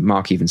back, and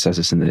Mark even says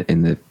this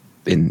in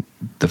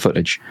the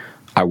footage.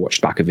 I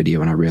watched back a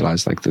video and I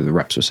realized like the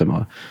reps were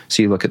similar.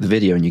 So you look at the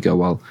video and you go,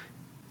 well,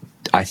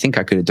 I think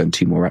I could have done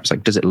 2 more reps.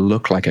 Like, does it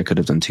look like I could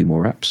have done 2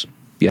 more reps?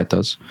 Yeah, it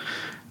does.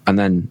 And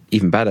then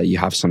even better, you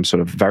have some sort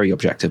of very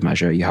objective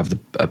measure. You have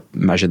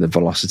measure the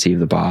velocity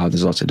of the bar.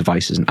 There's lots of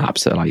devices and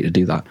apps that allow you to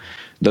do that.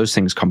 Those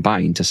things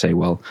combine to say,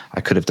 well,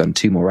 I could have done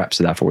 2 more reps,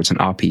 so therefore it's an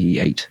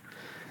RPE 8.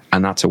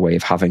 And that's a way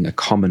of having a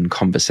common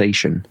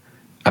conversation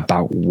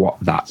about what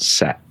that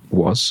set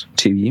was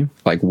to you,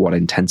 like what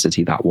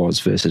intensity that was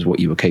versus what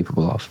you were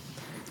capable of.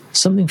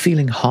 Something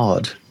feeling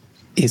hard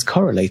is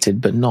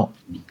correlated but not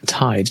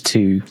tied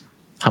to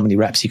how many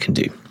reps you can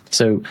do.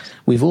 So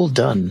we've all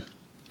done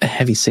a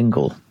heavy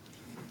single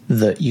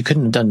that you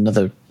couldn't have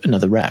done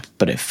another rep,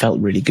 but it felt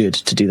really good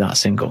to do that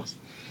single.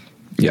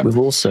 Yeah. We've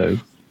also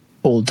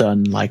all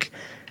done like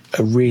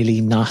a really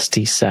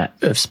nasty set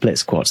of split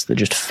squats that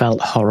just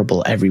felt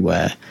horrible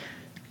everywhere.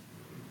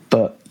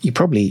 But you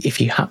probably, if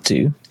you had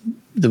to,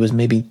 there was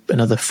maybe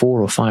another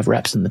 4 or 5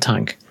 reps in the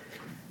tank.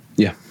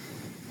 Yeah.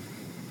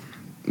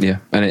 Yeah.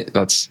 And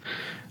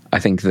I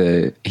think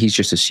he's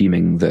just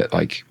assuming that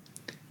like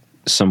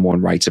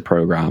someone writes a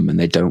program and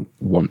they don't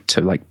want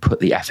to like put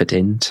the effort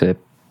in to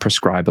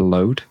prescribe a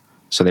load,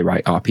 so they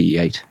write RPE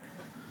 8.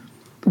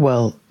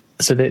 Well,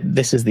 so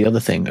this is the other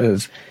thing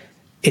of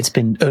it's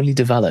been only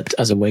developed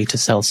as a way to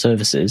sell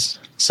services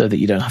so that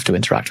you don't have to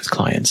interact with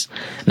clients.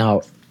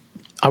 Now,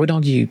 I would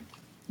argue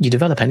you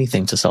develop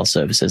anything to sell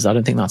services. I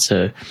don't think that's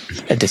a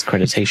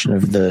discreditation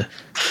of the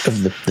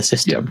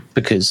system,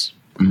 because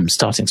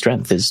starting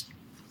strength is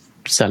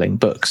selling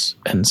books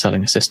and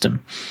selling a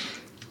system.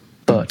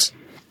 But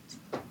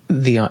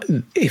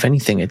if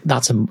anything,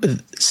 that's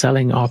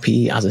selling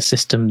RPE as a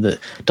system that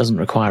doesn't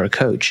require a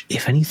coach.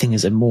 If anything,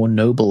 is a more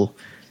noble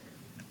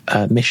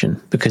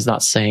mission, because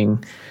that's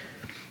saying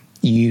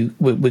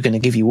we're going to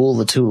give you all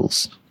the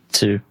tools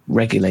to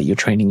regulate your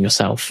training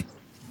yourself.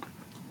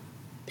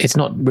 It's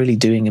not really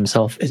doing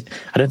himself.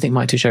 I don't think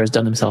Mike Tuchscherer has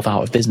done himself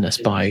out of business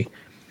by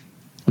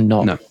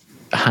not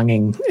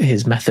hanging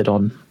his method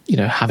on,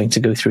 having to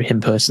go through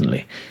him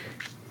personally.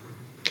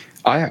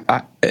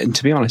 And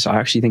to be honest, I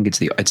actually think it's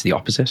the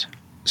opposite.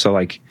 So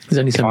like, there's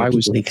only so many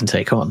people he can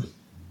take on.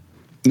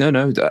 No,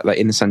 like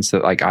in the sense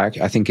that like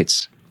I think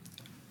it's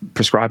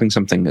prescribing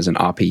something as an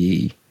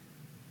RPE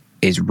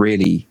is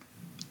really,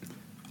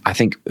 I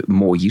think,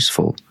 more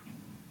useful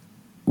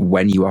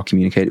when you are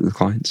communicating with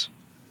clients.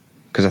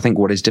 Because I think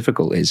what is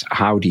difficult is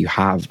how do you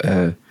have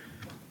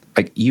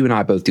like you and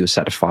I both do a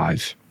set of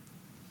 5.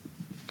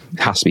 It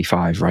has to be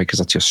 5, right? Because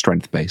that's your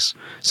strength base.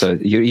 So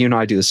you and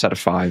I do the set of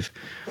 5.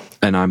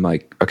 And I'm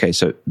like, okay,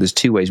 so there's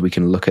 2 ways we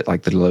can look at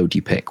like the load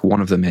you pick.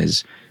 One of them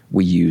is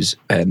we use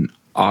an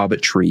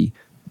arbitrary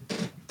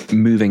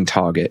moving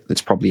target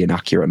that's probably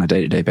inaccurate on a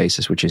day-to-day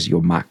basis, which is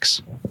your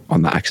max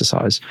on that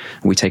exercise.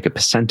 And we take a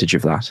percentage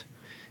of that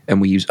and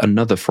we use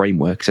another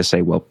framework to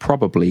say, well,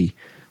 probably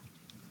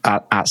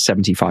at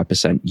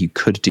 75%, you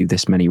could do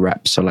this many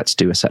reps. So let's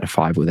do a set of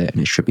 5 with it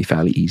and it should be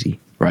fairly easy,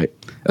 right?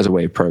 As a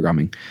way of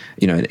programming,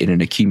 in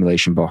an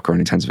accumulation block or an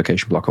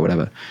intensification block or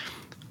whatever.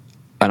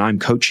 And I'm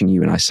coaching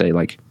you and I say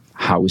like,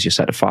 how was your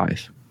set of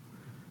 5?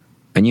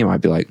 And you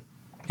might be like,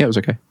 yeah, it was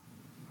okay.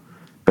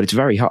 But it's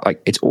very hard.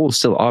 Like it's all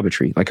still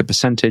arbitrary, like a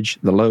percentage,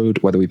 the load,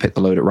 whether we pick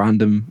the load at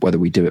random, whether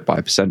we do it by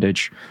a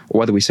percentage or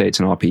whether we say it's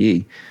an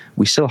RPE,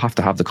 we still have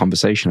to have the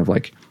conversation of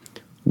like,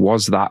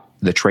 was that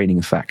the training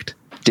effect?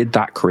 Did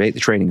that create the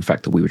training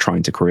effect that we were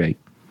trying to create?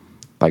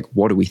 Like,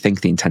 what do we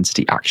think the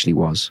intensity actually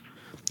was?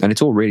 And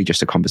it's all really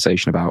just a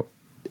conversation about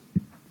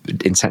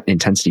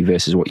intensity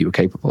versus what you were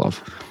capable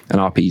of. And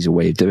RPE is a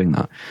way of doing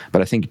that.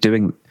 But I think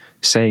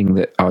saying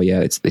that, oh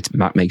yeah,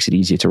 that makes it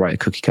easier to write a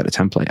cookie cutter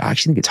template. I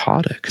actually think it's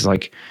harder because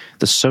like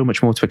there's so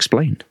much more to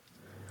explain.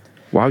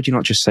 Why would you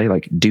not just say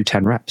like do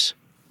 10 reps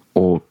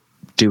or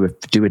do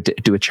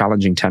a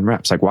challenging 10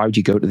 reps? Like why would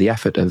you go to the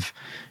effort of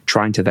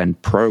trying to then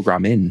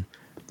program in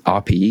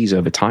RPEs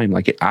over time?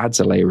 Like it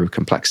adds a layer of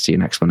complexity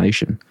and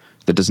explanation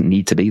that doesn't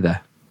need to be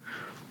there.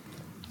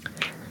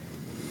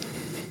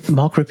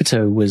 Mark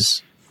Rippetoe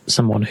was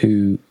someone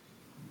who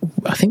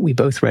I think we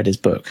both read his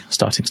book,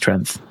 Starting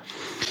Strength.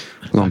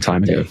 A long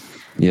time ago.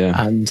 Yeah.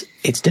 And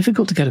it's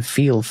difficult to get a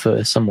feel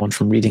for someone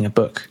from reading a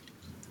book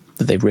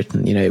that they've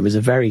written. It was a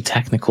very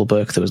technical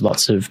book. There was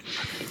lots of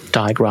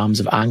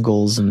diagrams of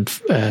angles and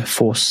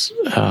force,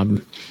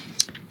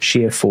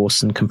 shear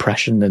force and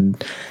compression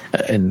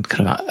and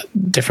kind of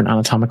different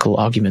anatomical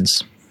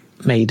arguments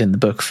made in the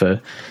book for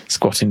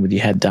squatting with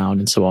your head down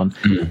and so on.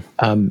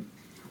 Mm.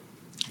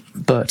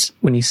 But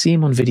when you see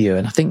him on video,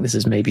 and I think this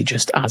is maybe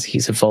just as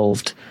he's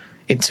evolved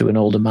into an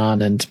older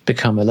man and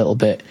become a little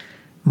bit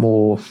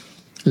more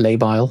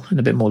labile and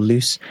a bit more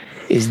loose,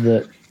 is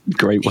that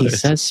great word. He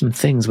says some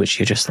things which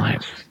you're just like,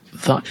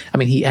 that. I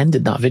mean, he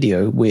ended that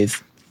video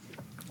with,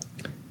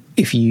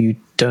 if you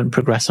don't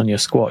progress on your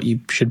squat, you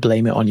should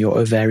blame it on your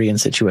ovarian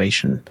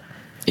situation.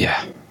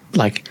 Yeah.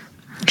 Like,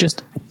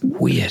 just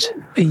weird.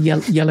 A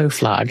yellow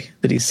flag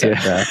that he said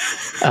there.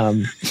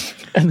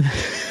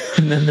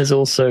 And then there's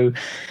also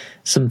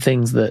some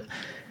things that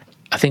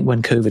I think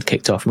when COVID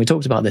kicked off, and we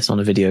talked about this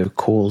on a video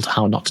called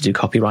How Not to Do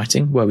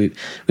Copywriting, where we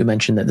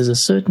mentioned that there's a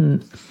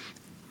certain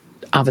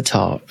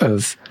avatar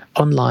of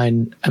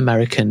online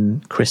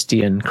American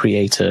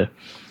creator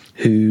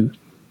who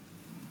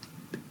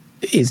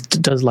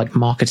does like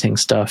marketing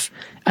stuff,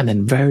 and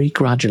then very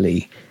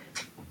gradually,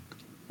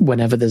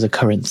 whenever there's a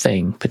current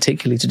thing,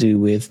 particularly to do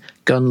with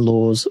gun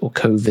laws or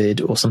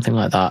COVID or something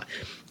like that,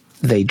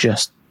 they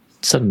just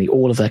suddenly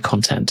all of their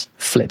content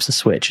flips a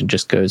switch and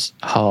just goes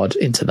hard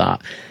into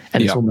that.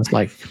 And it's almost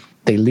like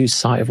they lose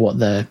sight of what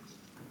their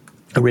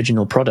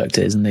original product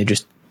is, and they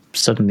just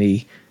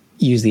suddenly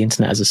use the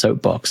internet as a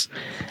soapbox.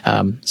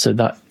 So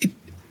that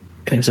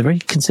it was a very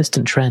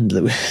consistent trend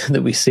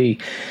that we see.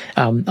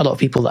 A lot of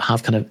people that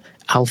have kind of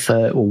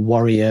alpha or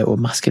warrior or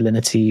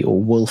masculinity or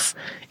wolf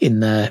in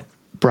their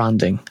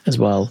branding as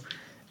well.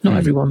 Not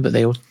everyone, but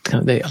a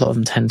lot of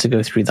them tend to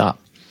go through that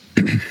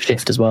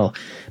shift as well.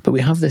 But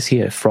we have this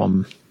here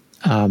from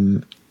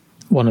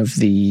one of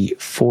the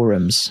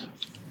forums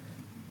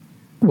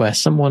where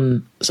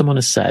someone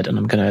has said, and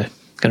I'm gonna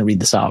read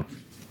this out: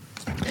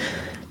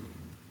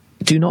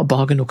 do not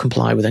bargain or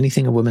comply with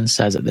anything a woman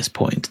says at this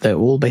point. They're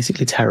all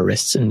basically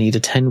terrorists and need a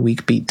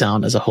 10-week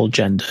beatdown as a whole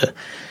gender,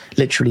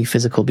 literally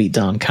physical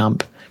beatdown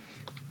camp,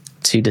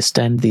 to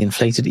distend the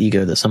inflated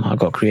ego that somehow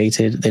got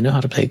created. They know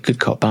how to play good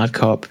cop, bad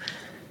cop.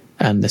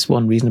 And this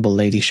one reasonable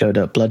lady showed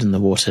up blood in the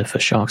water for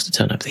sharks to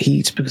turn up the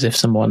heat, because if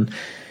someone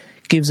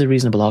gives a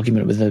reasonable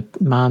argument with a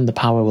man, the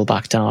power will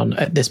back down.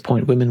 At this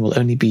point, women will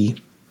only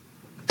be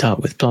dealt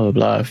with blah,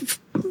 blah, blah,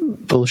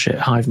 bullshit,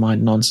 hive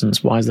mind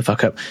nonsense, wise the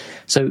fuck up.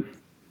 So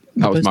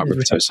that was Mark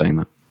Rippetoe saying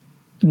that.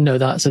 No,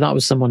 that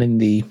was someone in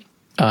the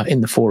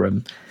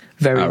forum,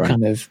 very right.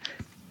 kind of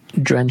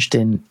drenched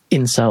in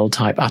incel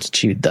type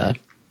attitude there.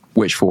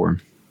 Which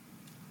forum?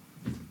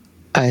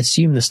 I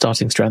assume the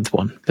Starting Strength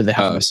one, but they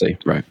haven't. Oh, I see.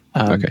 Right.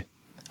 Okay.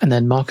 And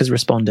then Mark has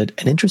responded,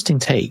 an interesting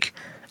take.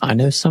 I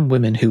know some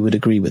women who would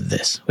agree with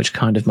this, which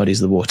kind of muddies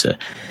the water.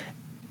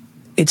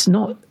 It's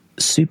not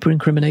super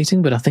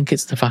incriminating, but I think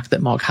it's the fact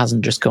that Mark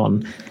hasn't just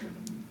gone,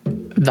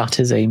 that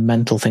is a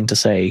mental thing to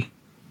say.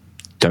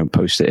 Don't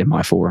post it in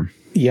my forum.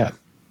 Yeah.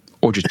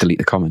 Or just delete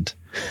the comment.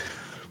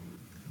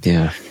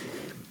 Yeah.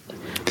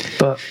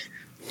 But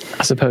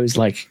I suppose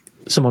like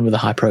someone with a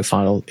high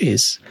profile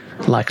is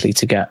likely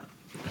to get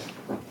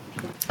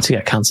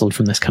cancelled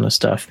from this kind of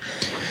stuff.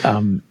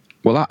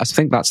 Well, I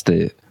think that's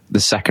the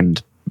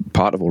second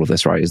part of all of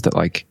this, right? Is that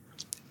like,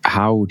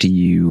 how do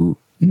you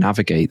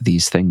navigate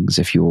these things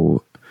if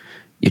you're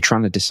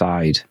trying to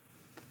decide,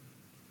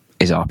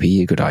 is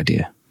RPE a good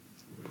idea?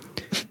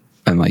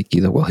 And like,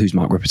 either, well, who's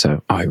Mark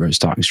Rippetoe? Oh, he wrote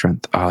Starting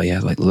Strength. Oh yeah,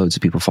 like loads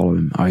of people follow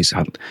him. Oh,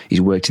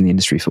 he's worked in the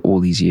industry for all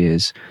these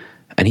years,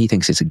 and he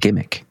thinks it's a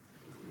gimmick.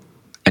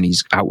 And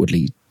he's got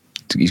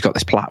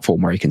this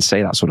platform where he can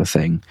say that sort of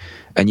thing,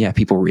 and yeah,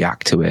 people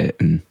react to it.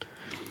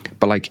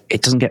 But like,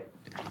 it doesn't get.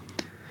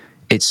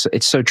 It's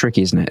so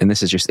tricky, isn't it? And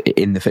this is just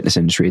in the fitness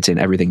industry. It's in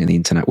everything in the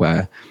internet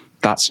where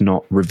that's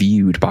not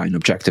reviewed by an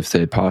objective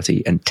third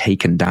party and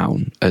taken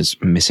down as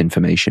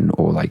misinformation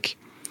or like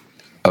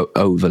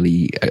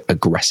overly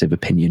aggressive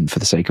opinion for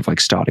the sake of like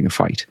starting a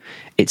fight.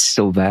 It's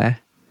still there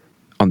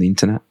on the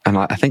internet. And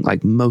I think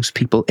like most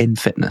people in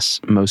fitness,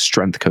 most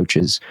strength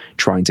coaches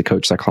trying to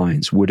coach their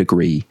clients would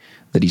agree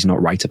that he's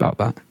not right about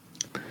that.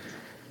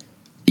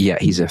 Yeah,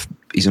 he's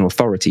an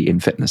authority in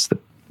fitness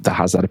that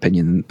has that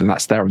opinion, and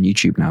that's there on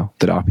YouTube now,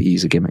 that RPE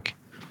is a gimmick.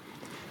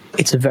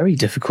 It's a very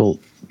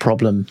difficult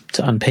problem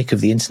to unpick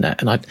of the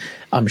internet, and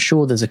I'm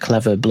sure there's a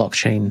clever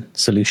blockchain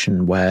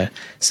solution where,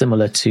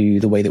 similar to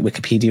the way that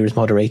Wikipedia is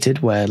moderated,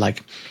 where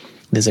like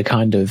there's a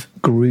kind of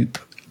group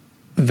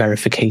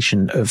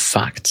verification of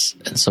facts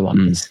and so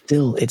on. But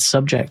still, it's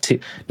subject to,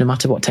 no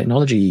matter what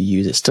technology you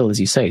use, it's still, as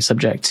you say,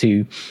 subject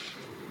to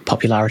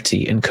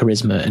popularity and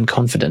charisma and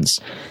confidence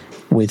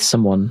with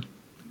someone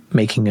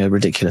making a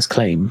ridiculous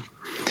claim.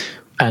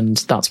 And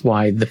that's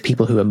why the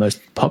people who are most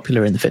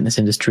popular in the fitness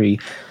industry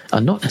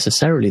are not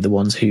necessarily the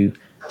ones who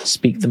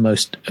speak the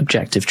most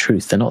objective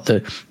truth. They're not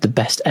the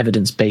best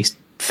evidence-based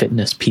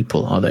fitness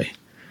people, are they?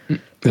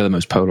 They're the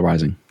most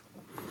polarizing.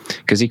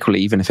 Because equally,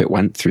 even if it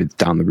went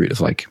down the route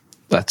of like,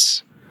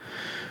 let's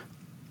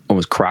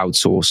almost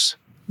crowdsource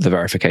the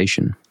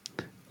verification,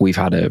 we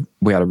had a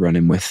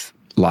run-in with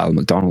Lyle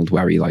McDonald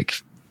where he like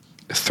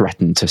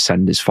threatened to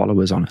send his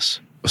followers on us,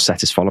 or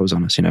set his followers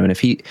on us, you know. And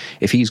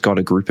if he's got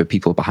a group of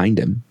people behind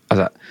him,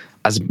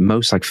 as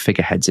most like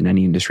figureheads in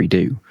any industry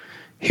do,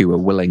 who are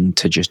willing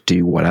to just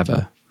do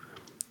whatever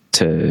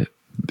to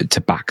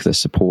back the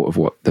support of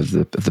what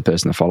the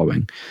person they're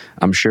following,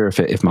 I'm sure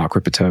if Mark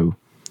Rippetoe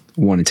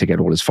wanted to get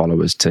all his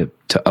followers to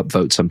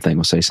upvote something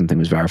or say something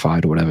was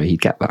verified or whatever,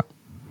 he'd get that.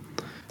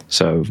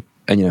 So,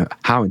 and you know,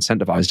 how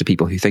incentivized are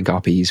people who think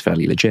RPE is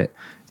fairly legit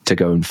to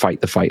go and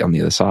fight the fight on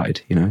the other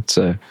side? You know,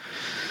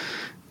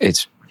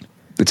 it's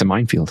a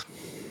minefield,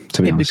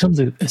 to be honest. It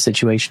becomes a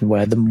situation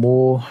where the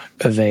more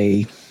of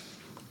a,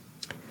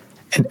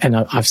 and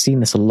I've seen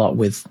this a lot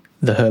with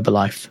the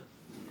Herbalife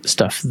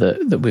stuff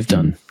that we've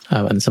done,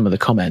 and some of the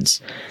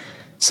comments,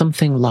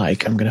 something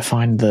like, I'm going to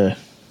find the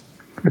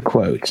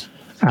quote.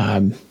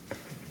 Here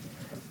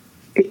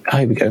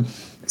we go.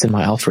 It's in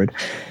my Alfred.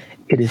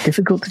 It is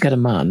difficult to get a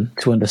man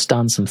to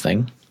understand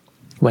something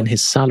when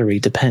his salary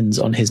depends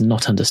on his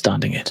not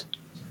understanding it.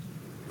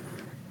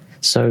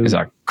 So is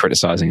that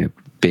criticizing it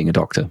being a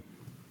doctor?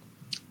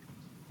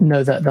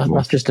 No,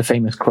 that's just a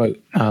famous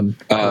quote.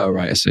 Oh,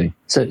 right, I see.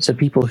 So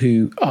people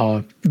who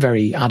are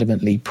very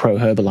adamantly pro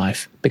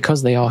Herbalife,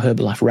 because they are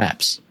Herbalife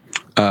reps.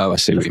 Oh, I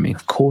see what you mean.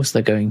 Of course,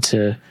 they're going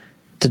to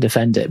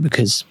defend it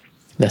because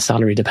their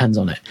salary depends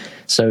on it.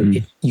 So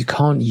you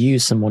can't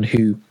use someone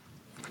who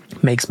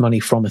makes money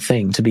from a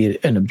thing to be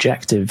an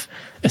objective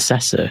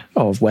assessor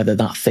of whether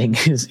that thing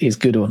is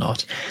good or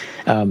not.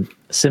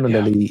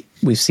 Similarly,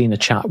 we've seen a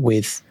chat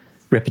with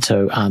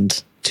Rippetoe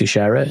and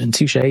Tuchera, and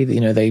Touche,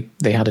 you know, they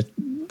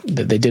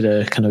did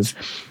a kind of,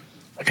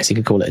 I guess you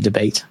could call it a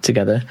debate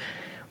together,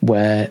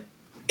 where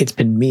it's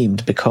been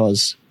memed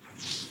because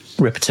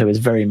Rippetoe is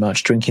very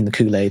much drinking the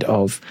Kool-Aid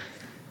of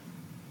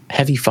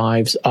heavy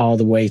fives are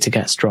the way to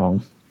get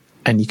strong,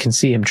 and you can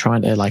see him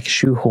trying to like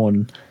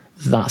shoehorn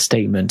that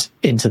statement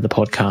into the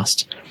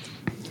podcast,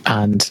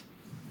 and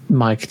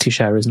Mike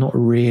Tuchera is not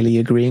really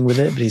agreeing with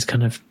it, but he's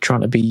kind of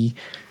trying to be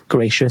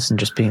gracious and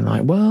just being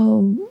like,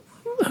 well,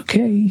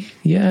 okay,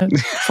 yeah,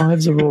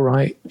 fives are all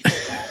right.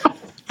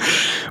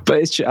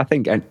 But I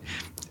think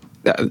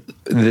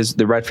there's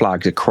the red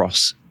flags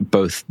across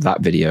both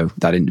that video,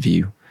 that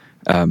interview,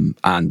 and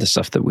the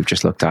stuff that we've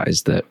just looked at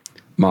is that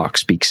Mark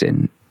speaks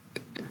in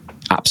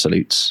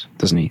absolutes,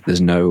 doesn't he?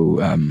 There's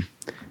no,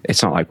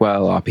 it's not like,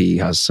 well, RPE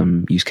has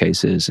some use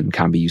cases and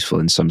can be useful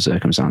in some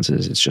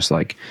circumstances. It's just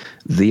like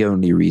the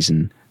only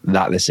reason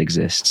that this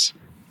exists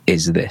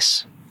is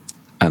this.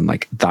 And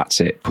like,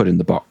 that's it, put in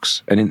the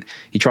box. And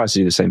he tries to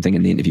do the same thing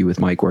in the interview with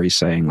Mike, where he's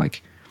saying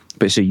like,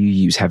 but so you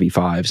use heavy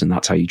fives and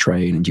that's how you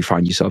train, and you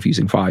find yourself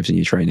using fives in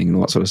your training and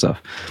all that sort of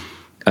stuff.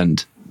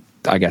 And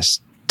I guess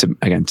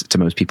to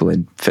most people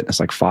in fitness,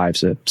 like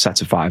fives,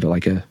 sets of five are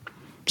like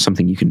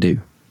something you can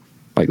do.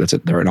 Like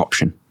they're an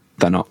option.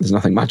 There's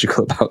nothing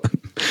magical about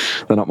them.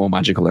 They're not more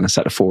magical than a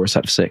set of 4 or a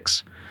set of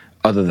 6,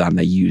 other than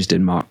they're used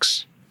in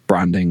Mark's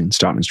branding and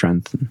starting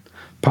strength, and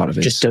part of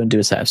it. Just don't do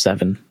a set of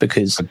 7,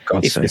 because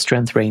if the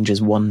strength range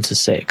is 1 to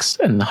 6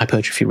 and the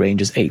hypertrophy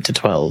range is 8 to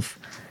 12,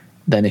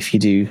 then if you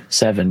do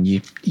 7,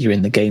 you're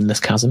in the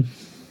gainless chasm.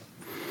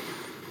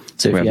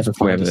 So if you ever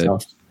find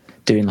yourself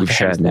doing like, we've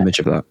shared an image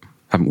of that,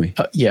 haven't we?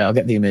 Yeah, I'll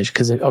get the image,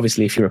 because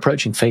obviously if you're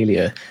approaching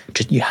failure,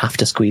 you have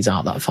to squeeze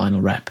out that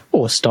final rep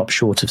or stop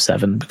short of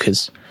 7,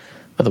 because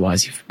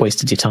otherwise you've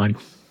wasted your time.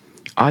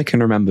 I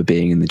can remember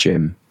being in the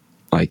gym,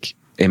 like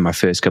in my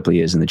first couple of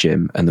years in the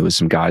gym, and there was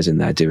some guys in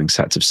there doing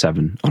sets of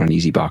 7 on an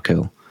easy bar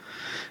curl.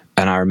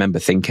 And I remember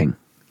thinking,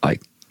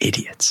 like,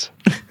 idiots.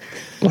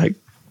 Like,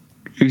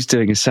 who's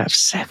doing a set of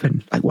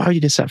 7? Like, why would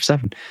you do a set of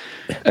 7?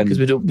 Because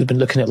we've been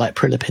looking at like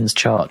Prilipin's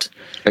chart.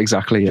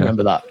 Exactly, yeah.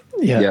 Remember that?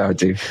 Yeah, I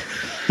do.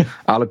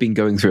 I'll have been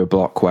going through a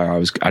block where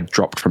I'd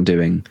dropped from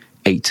doing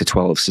 8 to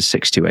 12s to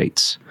 6 to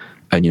 8s.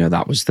 And,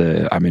 that was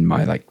I'm in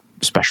my like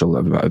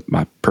special,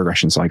 my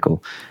progression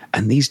cycle.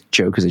 And these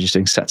jokers are just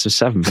doing sets of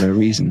 7 for no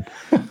reason.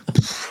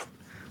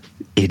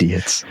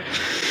 Idiots.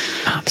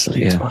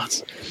 Absolutely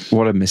twats.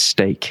 What a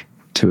mistake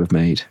to have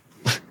made.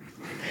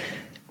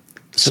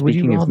 So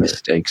Speaking of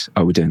mistakes,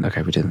 we're doing.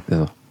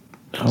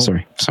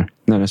 Sorry.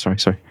 No,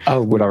 sorry.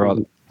 Oh, would I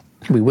rather?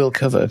 We will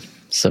cover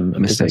some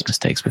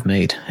mistakes we've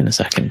made in a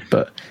second,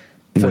 but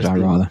would I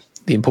rather?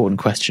 The important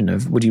question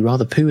of, would you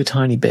rather poo a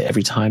tiny bit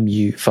every time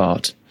you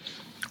fart,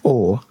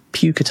 or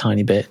puke a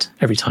tiny bit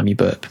every time you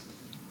burp?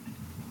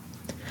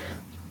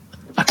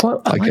 I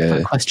like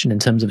that question in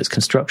terms of its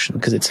construction,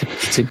 because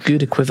it's a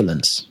good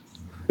equivalence.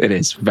 It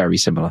is very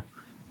similar.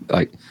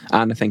 Like,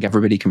 and I think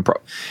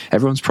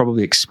everyone's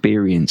probably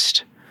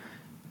experienced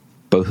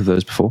both of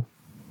those before.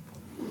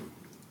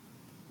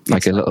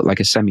 Like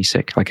a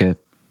semi-sick, like a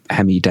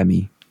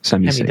hemi-demi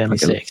semi-sick.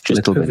 Hemi-demi-sick,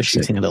 just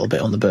overshooting a little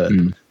bit on the burp.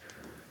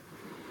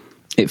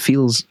 It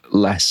feels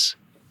less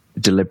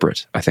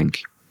deliberate, I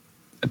think.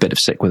 A bit of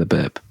sick with a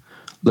burp. A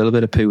little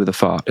bit of poo with a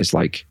fart is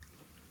like,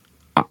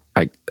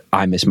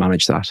 I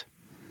mismanaged that.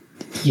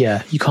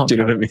 Yeah, you can't do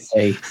you know what I mean?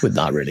 Say with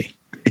that, really.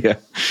 Yeah.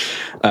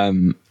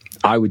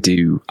 I would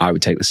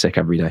take the sick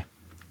every day.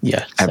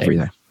 Yeah. Every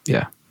day.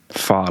 Yeah.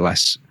 Far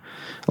less.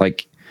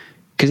 Like,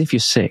 because if you're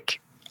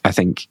sick, I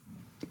think,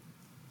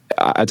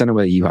 I don't know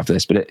whether you have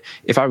this, but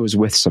if I was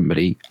with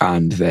somebody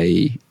and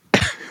they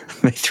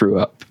threw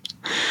up,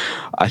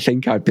 I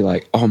think I'd be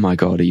like, oh my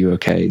God, are you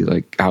okay?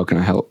 Like, how can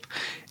I help?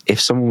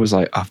 If someone was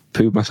like, I've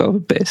pooped myself a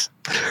bit.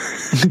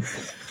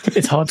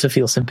 It's hard to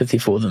feel sympathy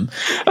for them.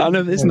 I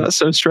know, isn't that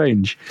so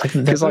strange?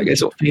 Because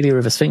it's a failure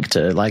of a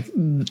sphincter. Like,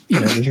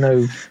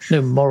 there's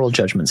no moral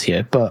judgments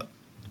here, but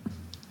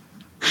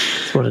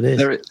it's what it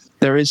is.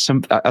 There is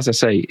some, as I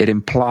say, it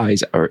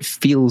implies, or it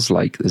feels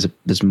like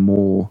there's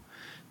more.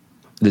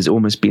 There's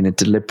almost been a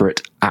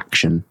deliberate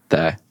action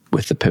there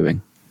with the pooing,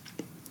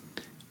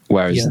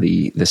 whereas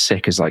the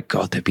sick is like,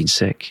 God, they've been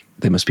sick.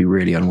 They must be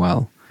really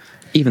unwell,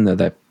 even though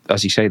they're,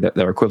 as you say, that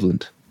they're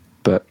equivalent.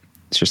 But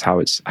it's just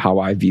how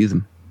I view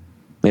them.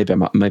 Maybe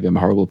I'm a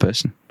horrible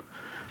person.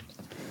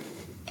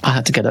 I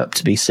had to get up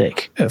to be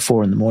sick at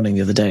 4 a.m. the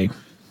other day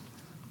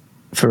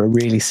for a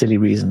really silly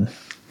reason.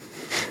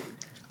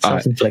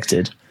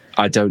 Self-inflicted.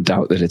 I don't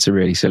doubt that it's a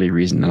really silly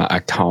reason, and I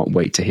can't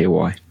wait to hear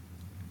why.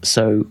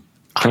 So,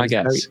 can I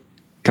guess?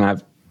 Can I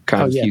have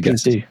a few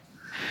guesses? Do.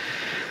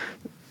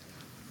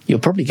 You'll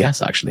probably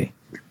guess, actually.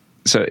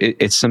 So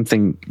it's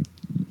something,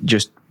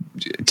 just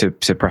to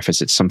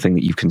preface, it's something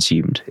that you've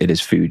consumed. It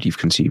is food you've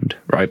consumed,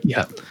 right?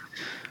 Yeah.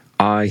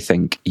 I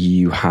think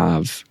you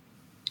have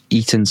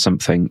eaten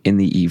something in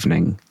the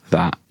evening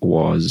that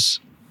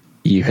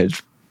you had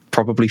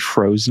probably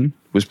frozen,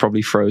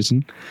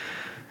 and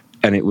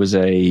it was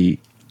a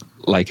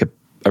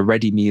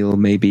ready meal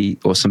maybe,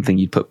 or something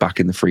you'd put back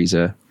in the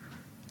freezer,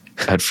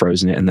 had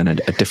frozen it, and then had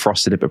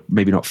defrosted it, but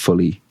maybe not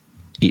fully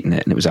eaten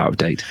it, and it was out of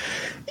date.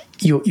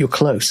 You're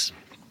close.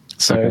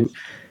 So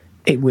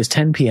It was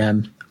 10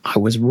 p.m. I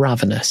was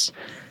ravenous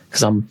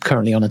because I'm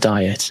currently on a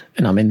diet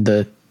and I'm in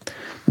the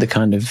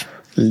kind of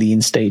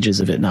lean stages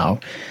of it now.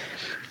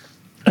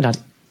 And I'd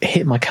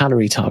hit my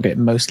calorie target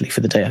mostly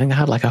for the day. I think I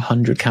had like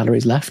 100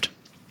 calories left.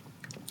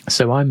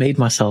 So I made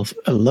myself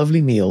a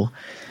lovely meal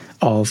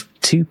of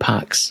 2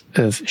 packs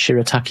of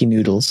shirataki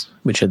noodles,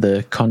 which are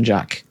the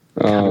konjac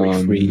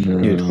calorie-free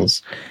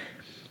noodles,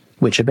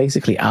 which are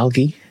basically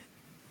algae.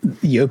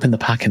 You open the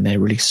pack and they're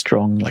really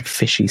strong, like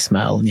fishy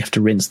smell, and you have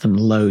to rinse them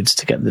loads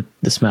to get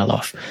the smell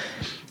off.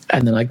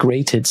 And then I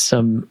grated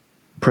some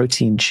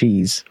protein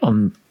cheese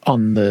on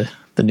the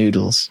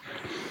noodles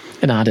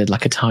and added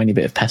like a tiny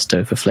bit of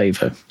pesto for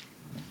flavor.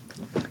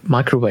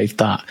 Microwaved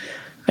that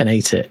and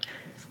ate it.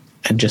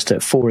 and just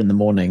at 4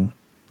 a.m,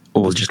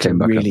 Or was just a came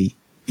back up. really,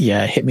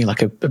 yeah, hit me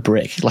like a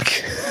brick.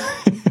 Like,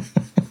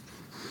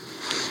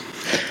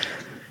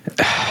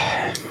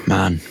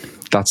 Man,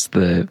 that's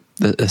the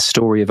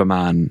story of a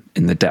man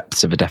in the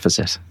depths of a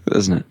deficit,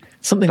 isn't it?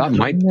 something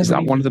Is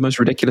that one of the most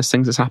ridiculous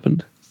things that's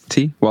happened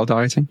to you while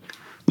dieting?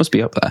 Must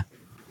be up there.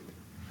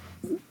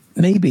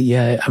 Maybe,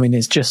 yeah. I mean,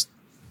 it's just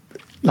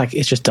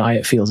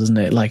diet feels, isn't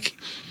it? Like,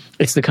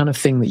 it's the kind of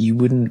thing that you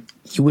wouldn't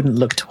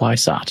look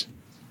twice at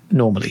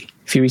normally.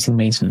 If you're eating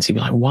maintenance, you'd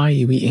be like, why are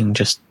you eating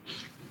just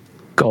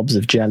gobs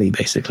of jelly,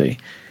 basically?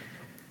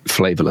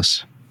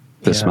 Flavorless.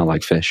 That smell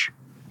like fish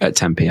at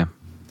 10 p.m.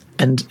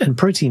 And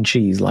protein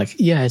cheese, like,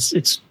 yeah,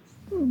 it's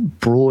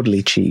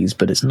broadly cheese,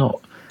 but it's not,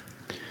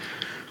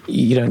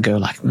 you don't go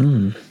like,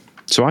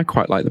 So I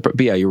quite like but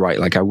yeah, you're right.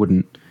 Like, I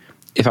wouldn't,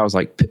 if I was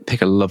like,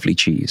 pick a lovely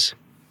cheese,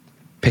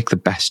 pick the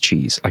best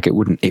cheese. Like, it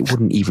wouldn't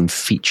even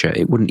feature.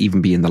 It wouldn't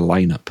even be in the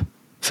lineup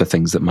for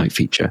things that might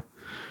feature.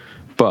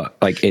 But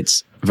like,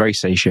 it's very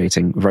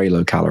satiating, very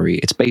low calorie.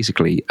 It's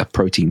basically a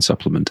protein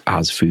supplement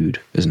as food,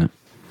 isn't it?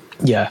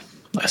 yeah,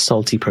 a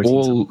salty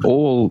protein supplement.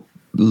 All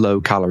low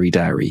calorie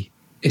dairy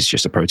is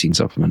just a protein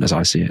supplement, as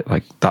I see it.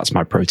 Like, that's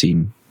my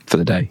protein for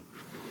the day.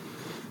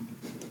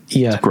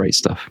 Yeah, It's great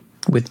stuff.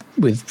 with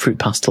fruit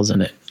pastels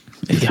in it.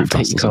 If you have to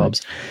eat pastels in it.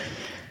 carbs.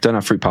 Don't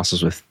have fruit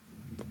pastels with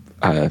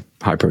high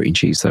protein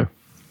cheese, though.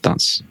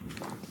 That's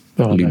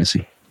Oh, no.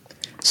 lunacy.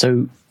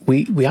 So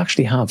we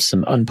actually have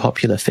some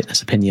unpopular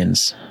fitness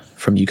opinions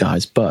from you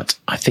guys, but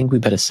I think we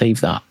better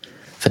save that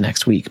for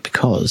next week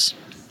because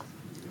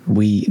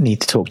we need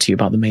to talk to you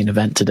about the main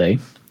event today,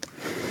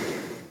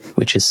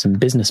 which is some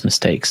business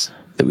mistakes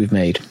that we've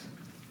made.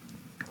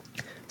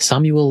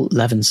 Samuel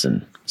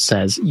Levinson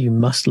says, you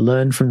must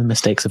learn from the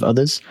mistakes of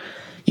others.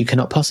 You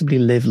cannot possibly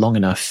live long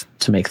enough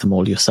to make them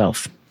all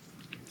yourself.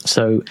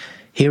 So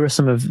here are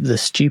some of the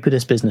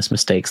stupidest business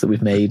mistakes that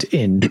we've made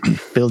in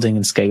building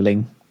and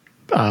scaling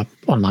our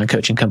online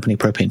coaching company,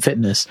 Propane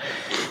Fitness.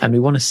 And we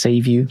want to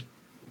save you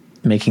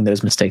making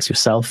those mistakes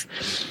yourself.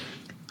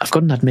 I've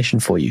got an admission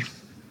for you,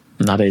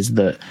 and that is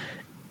that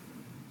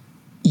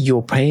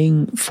you're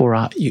paying for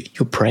our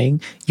you're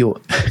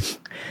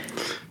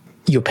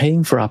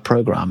paying for our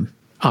program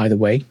either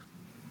way.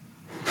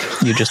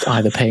 You're just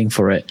either paying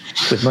for it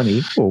with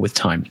money or with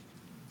time.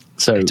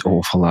 So It's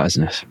awful, that,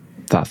 isn't it?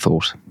 That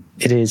thought.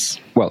 it is.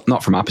 Well,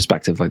 not from our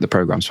perspective, like, the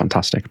program's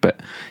fantastic, but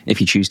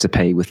if you choose to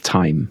pay with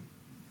time,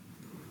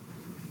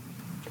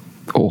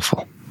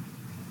 awful.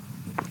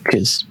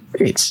 Because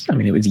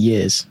it was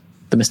years.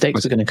 The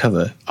mistakes we're going to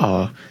cover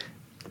are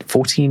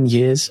 14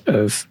 years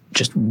of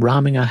just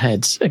ramming our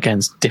heads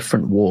against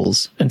different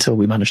walls until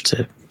we managed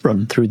to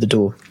run through the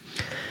door.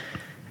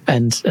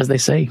 And as they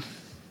say,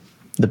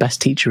 the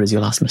best teacher is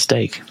your last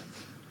mistake.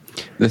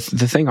 The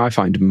thing I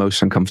find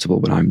most uncomfortable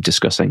when I'm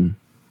discussing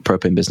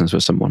propane business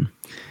with someone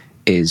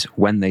is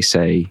when they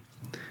say,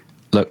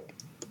 look,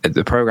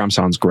 the program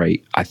sounds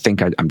great. I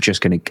think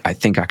I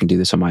think I can do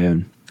this on my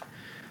own.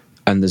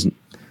 And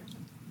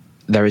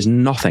there is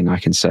nothing I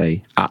can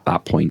say at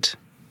that point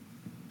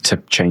to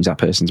change that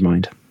person's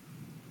mind,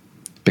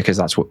 because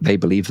that's what they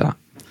believe that.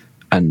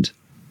 And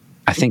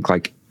I think,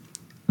 like,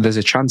 there's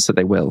a chance that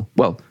they will.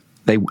 Well,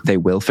 they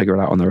will figure it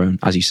out on their own.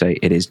 As you say,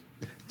 it is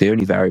the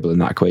only variable in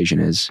that equation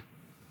is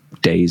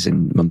days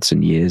and months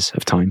and years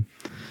of time.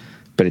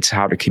 But it's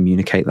how to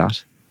communicate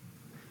that.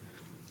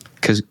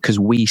 Because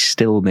we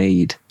still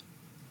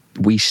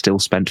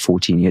spent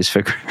 14 years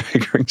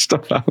figuring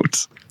stuff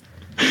out.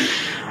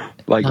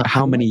 Like,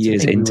 how many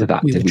years into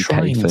that did we pay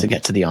trying for? to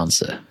get to the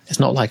answer? It's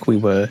not like we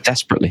were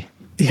Desperately.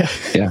 Yeah.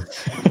 Yeah.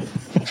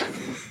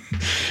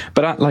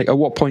 But at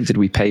what point did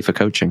we pay for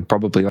coaching?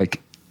 Probably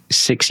like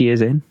 6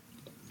 years in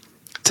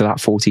to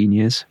that 14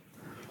 years.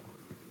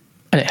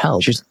 And it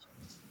helps. Just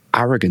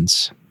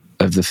arrogance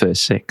of the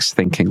first 6,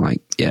 thinking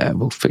like, yeah,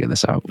 we'll figure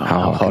this out.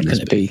 How hard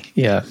can it be?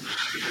 Yeah.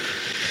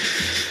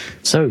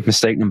 So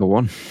Mistake number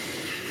 1.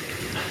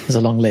 there's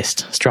a long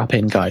list. Strap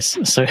in, guys.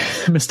 So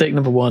mistake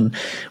number 1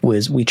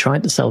 was we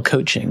tried to sell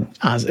coaching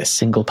as a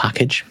single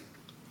package,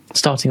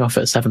 starting off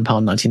at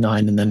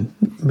 £7.99 and then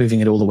moving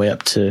it all the way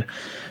up to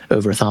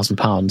over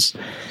 £1,000.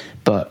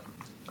 But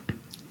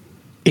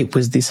it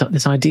was this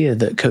idea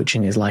that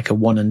coaching is like a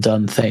one and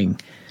done thing.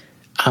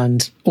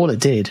 And all it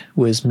did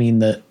was mean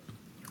that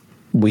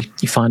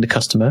you find a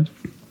customer,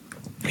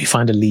 you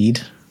find a lead,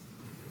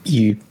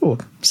 or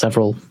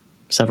several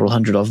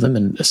hundred of them,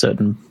 and a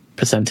certain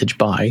percentage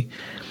buy.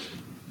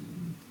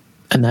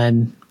 And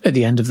then at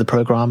the end of the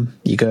program,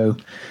 you go,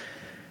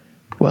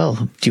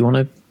 well, do you want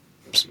to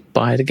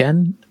buy it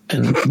again?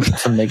 And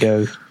they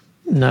go,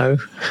 no.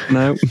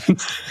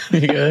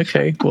 You go,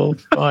 okay, well,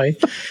 bye.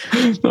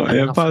 Not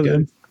yet, bye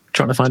then.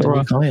 Trying to find a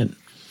new client.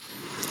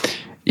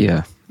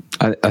 Yeah.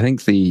 I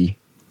think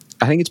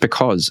it's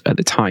because at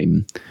the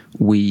time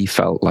we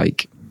felt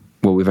like,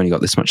 well, we've only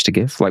got this much to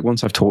give. Like,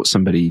 once I've taught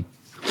somebody,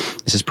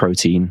 this is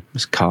protein,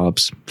 this is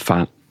carbs,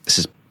 fat, this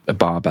is a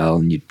barbell,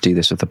 and you do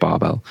this with the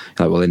barbell.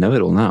 You're like, well, they know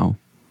it all now.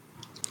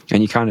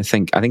 And you kind of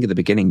think, I think at the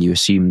beginning you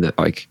assume that,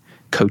 like,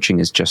 coaching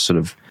is just sort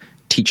of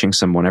teaching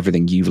someone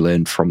everything you've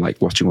learned from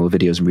like watching all the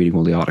videos and reading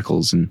all the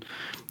articles, and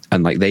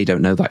like they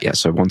don't know that yet.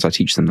 So once I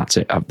teach them, that's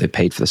it. They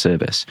paid for the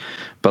service.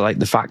 But like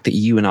the fact that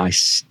you and I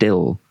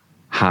still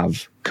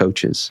have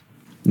coaches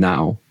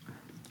now,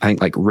 I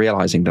think like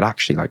realizing that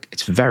actually like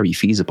it's very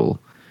feasible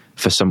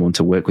for someone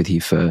to work with you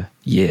for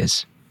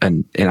years.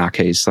 And in our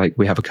case, like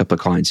we have a couple of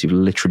clients who've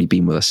literally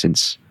been with us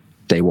since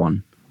day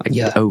one,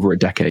 like over a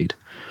decade.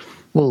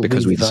 Well,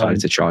 because we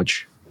decided to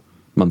charge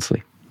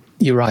monthly.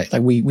 You're right.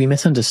 Like we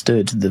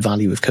misunderstood the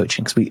value of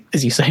coaching because we,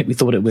 as you say, we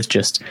thought it was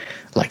just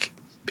like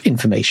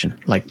information.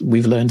 Like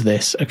we've learned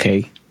this.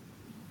 Okay,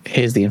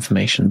 here's the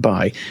information.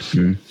 Bye.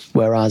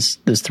 Whereas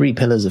there's 3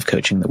 pillars of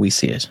coaching that we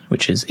see it,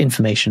 which is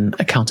information,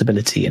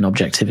 accountability, and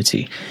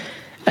objectivity.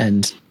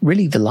 And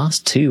really, the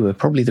last 2 are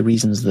probably the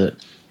reasons that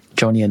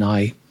Johnny and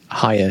I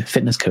hire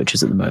fitness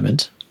coaches at the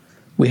moment.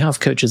 We have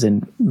coaches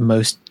in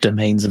most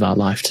domains of our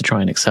life to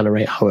try and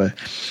accelerate our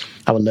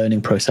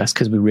learning process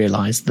because we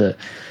realize that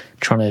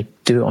trying to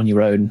do it on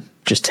your own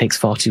just takes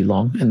far too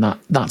long, and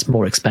that's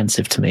more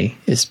expensive to me,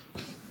 is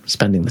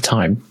spending the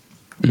time.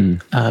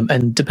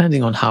 And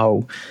depending on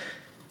how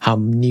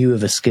new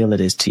of a skill it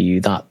is to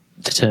you, that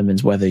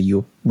determines whether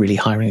you're really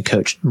hiring a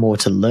coach more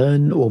to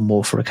learn or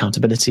more for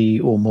accountability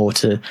or more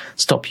to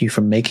stop you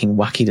from making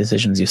wacky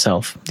decisions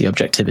yourself, the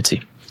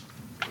objectivity.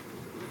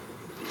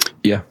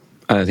 Yeah,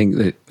 I think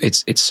that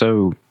it's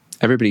so,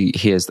 everybody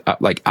hears,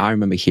 like I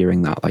remember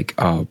hearing that, like,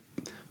 oh,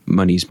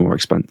 money's more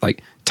expensive,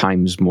 like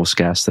time's more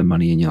scarce than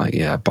money, and you're like,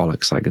 yeah,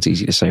 bollocks. Like it's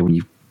easy to say when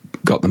you've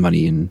got the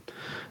money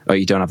or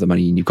you don't have the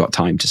money and you've got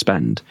time to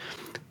spend.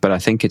 But I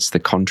think it's the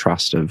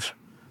contrast of,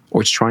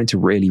 or it's trying to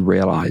really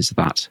realize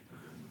that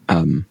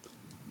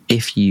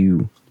if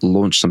you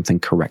launch something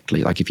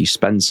correctly, like if you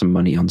spend some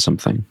money on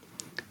something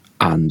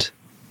and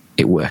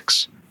it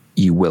works,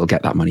 you will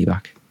get that money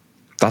back.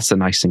 That's the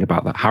nice thing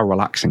about that. How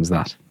relaxing is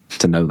that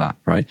to know that,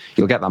 right?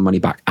 You'll get that money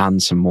back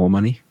and some more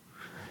money.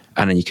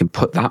 And then you can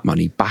put that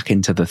money back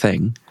into the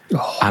thing,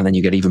 and then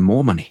you get even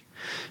more money.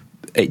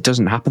 It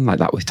doesn't happen like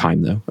that with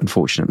time, though,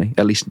 unfortunately.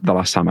 At least the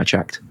last time I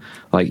checked.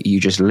 Like,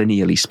 you just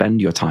linearly spend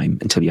your time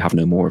until you have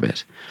no more of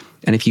it.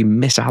 And if you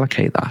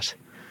misallocate that,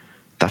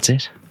 that's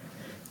it.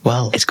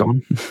 Well, it's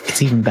gone.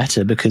 It's even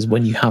better because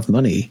when you have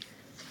money,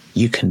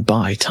 you can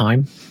buy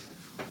time.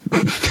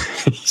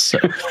 So...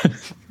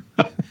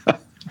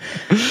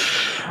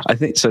 I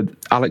think so.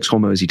 Alex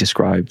Hormozy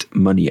described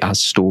money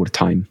as stored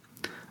time.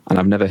 And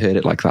I've never heard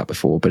it like that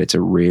before, but it's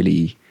a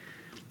really...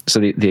 So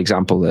the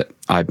example that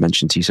I've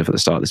mentioned to Yusuf at the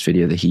start of this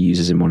video that he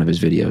uses in one of his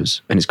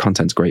videos, and his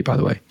content's great, by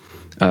the way,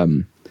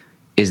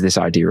 is this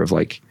idea of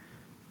like,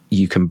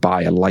 you can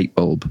buy a light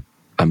bulb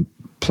and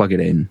plug it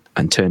in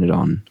and turn it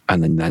on,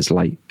 and then there's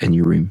light in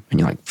your room, and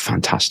you're like,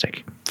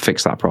 fantastic,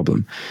 fix that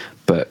problem.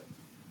 But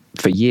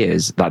for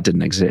years, that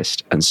didn't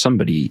exist, and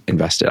somebody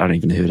invested, I don't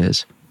even know who it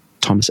is,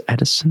 Thomas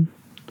Edison?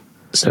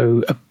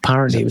 So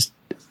apparently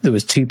there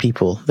was 2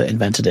 people that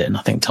invented it, and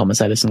I think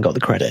Thomas Edison got the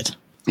credit.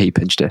 He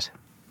pinched it.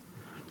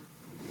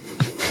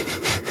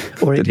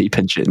 Or did he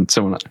pinch it? And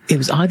someone? It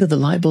was either the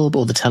light bulb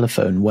or the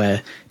telephone,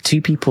 where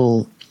 2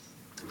 people,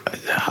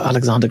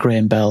 Alexander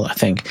Graham Bell, I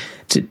think,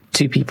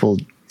 2 people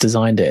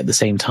designed it at the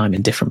same time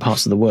in different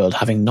parts of the world,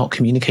 having not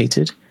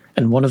communicated.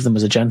 And one of them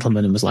was a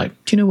gentleman and was like,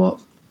 "Do you know what?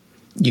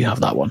 You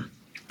have that one."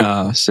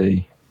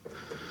 See.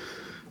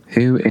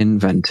 Who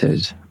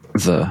invented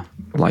the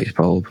light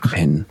bulb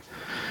in...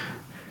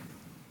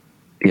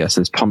 Yes,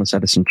 there's Thomas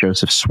Edison,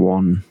 Joseph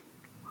Swan.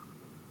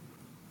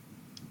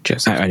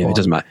 Anyway, it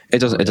doesn't matter. It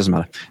doesn't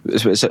matter.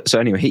 So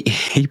anyway,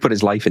 he put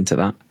his life into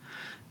that,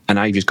 and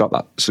now you've just got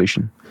that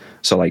solution.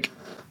 So like,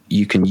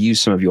 you can use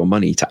some of your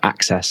money to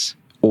access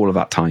all of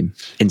that time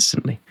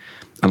instantly,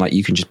 and like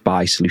you can just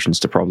buy solutions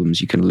to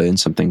problems. You can learn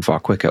something far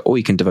quicker, or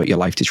you can devote your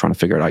life to trying to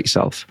figure it out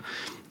yourself.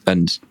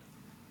 And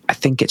I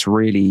think it's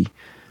really...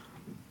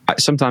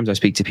 Sometimes I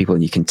speak to people,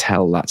 and you can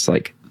tell that's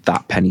like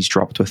that penny's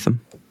dropped with them,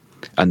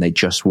 and they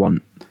just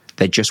want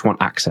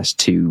access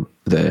to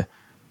the...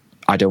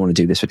 I don't want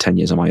to do this for 10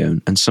 years on my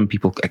own. And some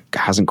people, it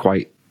hasn't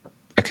quite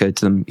occurred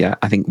to them yet.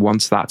 I think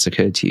once that's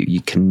occurred to you,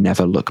 you can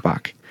never look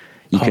back.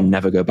 You can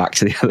never go back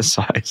to the other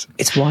side.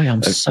 It's why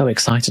I'm so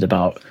excited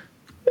about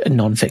a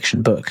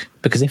non-fiction book.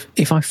 Because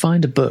if I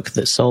find a book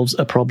that solves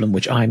a problem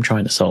which I'm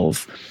trying to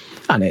solve,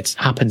 and it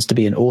happens to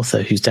be an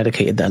author who's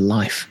dedicated their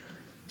life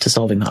to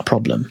solving that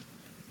problem,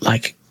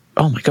 like,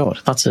 oh my God,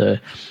 that's a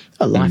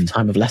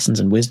lifetime of lessons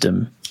and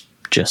wisdom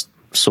just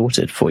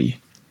sorted for you.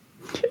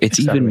 It's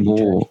even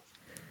more...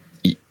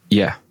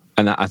 Yeah.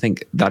 And I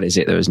think that is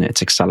it though, isn't it?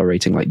 It's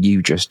accelerating. Like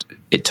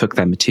it took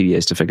them 2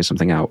 years to figure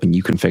something out, and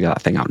you can figure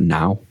that thing out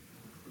now.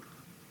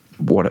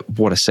 What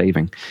a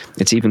saving.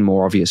 It's even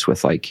more obvious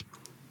with like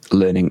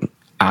learning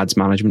ads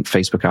management,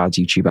 Facebook ads,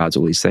 YouTube ads,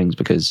 all these things,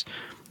 because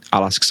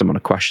I'll ask someone a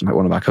question, like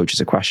one of our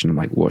coaches a question, I'm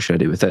like, what should I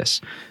do with this?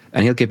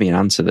 And he'll give me an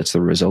answer that's the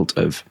result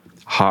of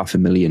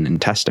 500,000 in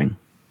testing,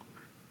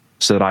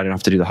 so that I don't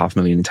have to do the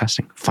 500,000 in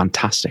testing.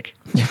 Fantastic.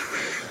 Yeah.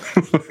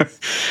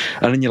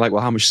 And then you're like,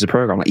 well, how much is a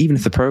program? Like, even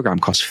if the program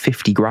costs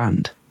 50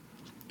 grand,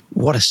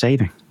 what a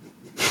saving.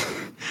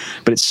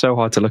 But but it's so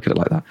hard to look at it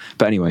like that.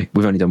 But anyway,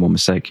 we've only done one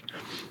mistake.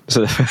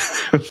 So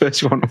the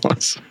first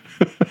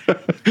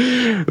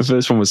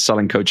one was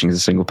selling coaching as a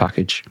single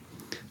package,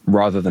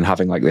 rather than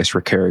having like this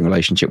recurring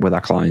relationship with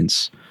our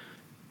clients,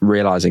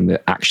 realizing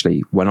that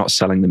actually we're not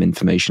selling them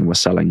information, we're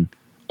selling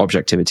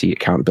objectivity,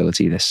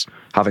 accountability,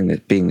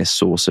 being this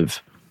source of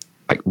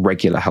like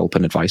regular help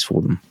and advice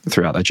for them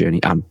throughout their journey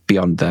and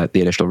beyond the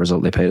initial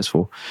result they paid us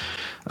for.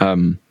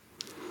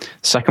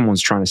 Second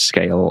one's trying to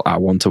scale our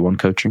one-to-one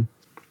coaching.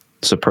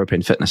 So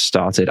Propane Fitness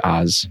started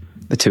as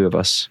the two of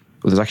us.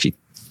 Well, there's actually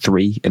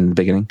 3 in the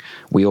beginning.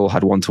 We all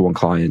had one-to-one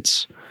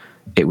clients.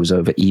 It was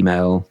over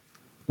email.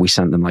 We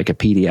sent them like a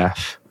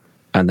PDF,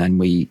 and then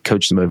we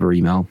coached them over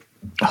email.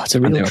 Oh, it's a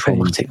real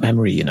traumatic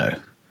memory, you know.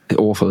 It's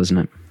awful, isn't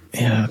it?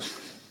 Yeah.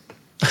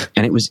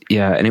 And it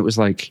was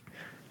like,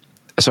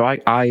 so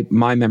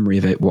my memory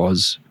of it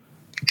was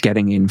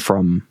getting in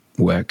from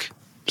work.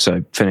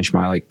 So finish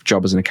my like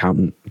job as an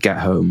accountant, get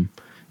home,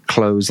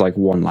 close like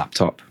one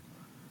laptop,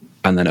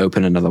 and then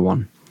open another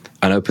one,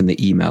 and open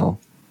the email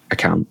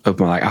account,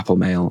 open my like Apple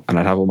Mail, and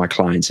I'd have all my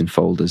clients in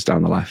folders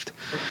down the left.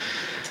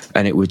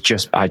 And it would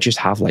I'd just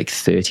have like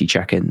 30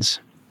 check-ins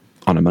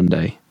on a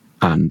Monday,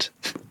 and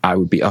I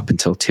would be up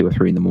until 2 or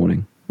 3 in the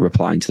morning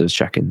replying to those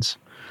check-ins.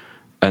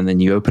 And then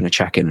you open a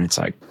check-in and it's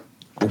like,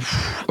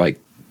 oof, like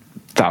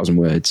 1,000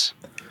 words.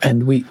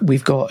 And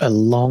we've got a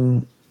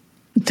long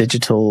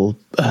digital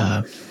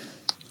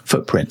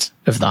footprint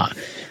of that.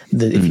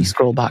 If you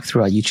scroll back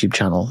through our YouTube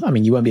channel, I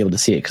mean, you won't be able to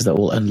see it because they're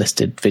all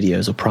unlisted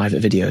videos or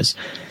private videos,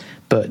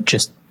 but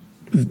just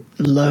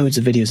loads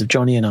of videos of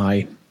Johnny and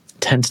I,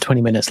 10 to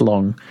 20 minutes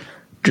long,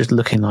 just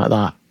looking like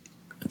that,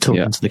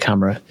 talking to the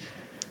camera.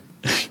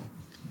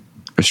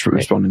 Just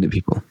responding to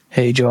people.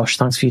 Hey, Josh,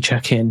 thanks for your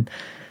check-in.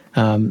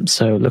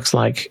 So it looks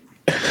like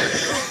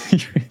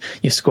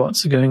your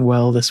squats are going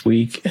well this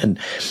week, and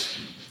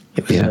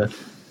it was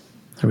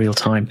a real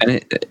time.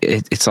 And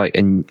it's like,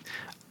 and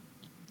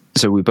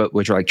so we're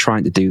like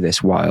trying to do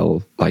this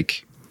while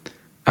like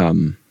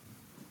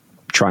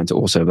trying to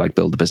also like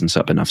build the business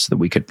up enough so that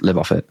we could live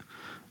off it.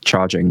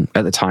 Charging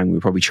at the time, we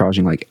were probably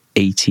charging like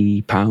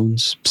 £80,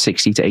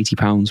 £60 to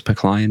 £80 per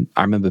client.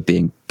 I remember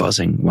being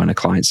buzzing when a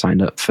client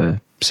signed up for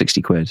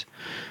 60 quid,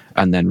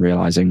 and then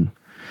realizing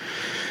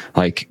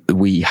like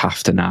we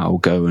have to now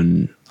go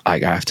and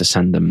like I have to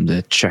send them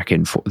the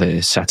check-in for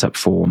the setup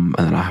form,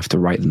 and then I have to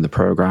write them the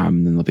program,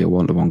 and then there'll be a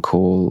one-to-one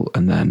call.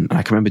 And then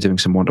I can remember doing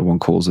some one-to-one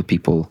calls with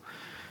people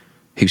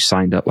who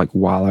signed up like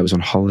while I was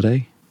on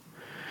holiday,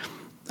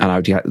 and I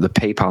would get the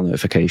PayPal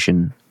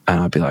notification and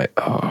I'd be like,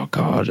 oh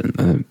God,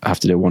 and I have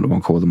to do a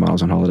one-to-one call with them while I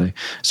was on holiday.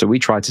 So we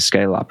tried to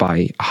scale that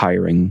by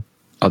hiring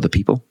other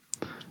people.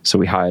 So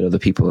we hired other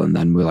people, and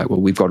then we're like,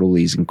 well, we've got all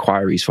these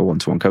inquiries for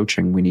one-to-one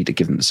coaching. We need to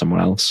give them to someone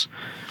else.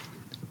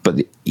 But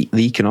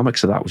the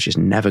economics of that was just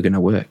never going to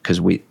work, because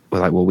we're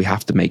like, well, we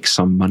have to make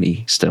some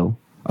money still.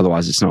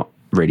 Otherwise, it's not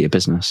really a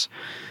business.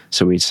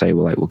 So we'd say,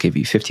 well, like, we'll give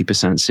you 50%,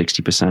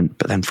 60%.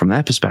 But then from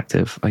their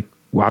perspective, like,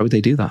 why would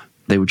they do that?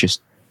 They would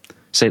just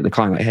say to the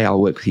client, like, hey, I'll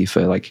work with you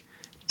for like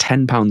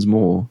 £10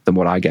 more than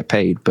what I get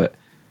paid, but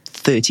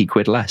 30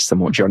 quid less than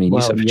what Johnny and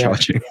Yusuf are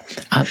charging.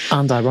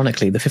 And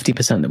ironically, the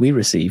 50% that we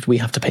receive, we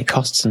have to pay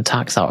costs and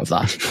tax out of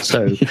that.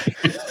 So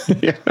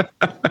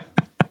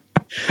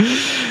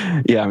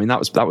yeah, I mean, that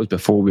was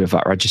before we were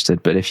VAT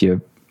registered. But if you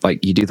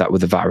like, you do that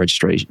with a VAT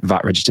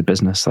registered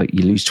business, like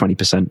you lose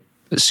 20%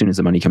 as soon as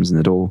the money comes in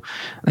the door,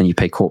 and you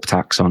pay corp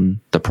tax on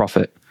the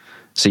profit.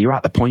 So you're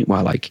at the point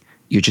where like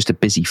you're just a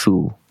busy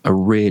fool, a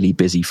really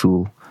busy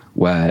fool,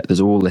 where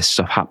there's all this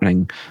stuff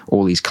happening,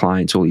 all these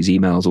clients, all these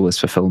emails, all this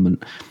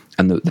fulfillment,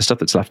 and the stuff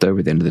that's left over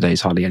at the end of the day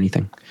is hardly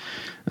anything.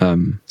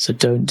 So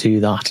don't do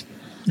that.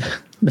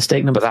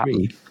 Mistake number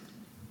 3.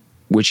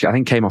 Which I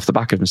think came off the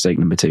back of mistake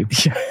number 2.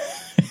 Yeah,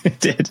 it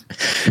did.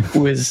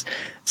 Was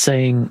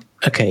saying,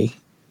 okay,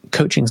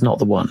 coaching's not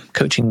the one.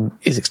 Coaching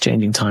is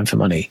exchanging time for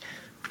money,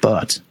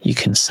 but you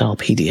can sell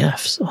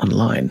PDFs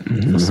online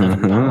for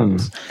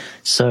 £7.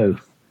 So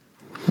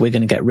we're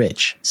going to get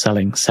rich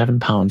selling £7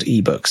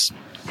 ebooks.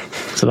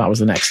 So that was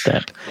the next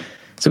step.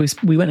 So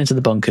we went into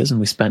the bunkers and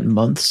we spent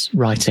months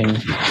writing.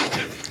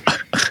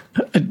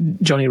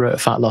 Johnny wrote a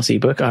fat loss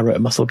ebook. I wrote a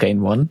muscle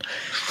gain one.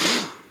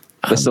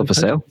 They're still for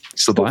sale.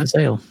 Still buying. For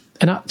sale.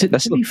 And to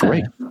be fair,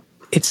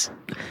 great.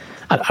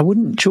 I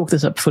wouldn't chalk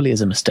this up fully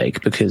as a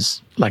mistake,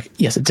 because, like,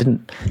 yes, it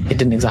didn't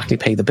exactly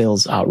pay the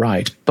bills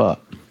outright,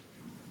 but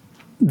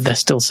they're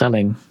still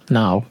selling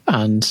now,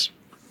 and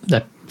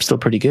they're still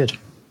pretty good.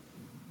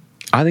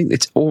 I think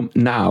it's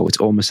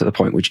almost at the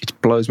point, which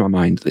it blows my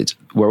mind.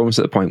 We're almost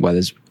at the point where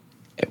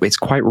it's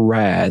quite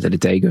rare that a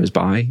day goes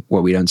by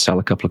where we don't sell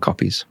a couple of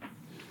copies,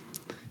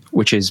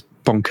 which is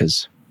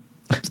bonkers,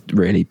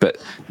 really. But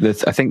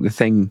I think the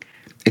thing,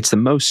 it's the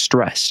most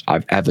stressed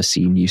I've ever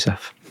seen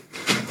Yusuf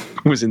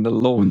was in the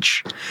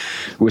launch.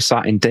 We were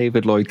sat in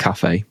David Lloyd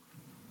Cafe,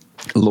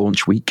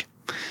 launch week,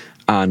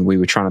 and we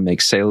were trying to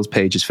make sales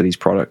pages for these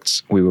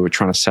products. We were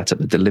trying to set up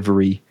the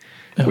delivery,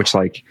 which,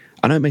 like,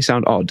 I know it may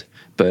sound odd,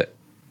 but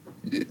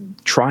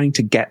trying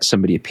to get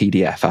somebody a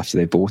PDF after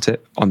they bought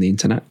it on the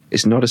internet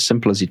is not as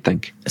simple as you'd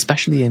think.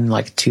 Especially in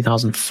like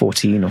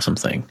 2014 or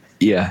something.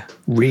 Yeah.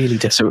 Really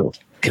difficult.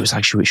 So it was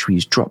like, should we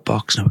use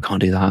Dropbox? No, we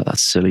can't do that.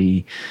 That's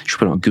silly. Should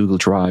we put it on Google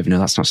Drive? No,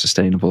 that's not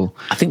sustainable.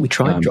 I think we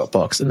tried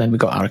Dropbox and then we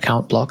got our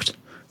account blocked.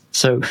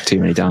 So too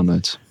many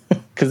downloads.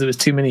 Because there was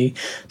too many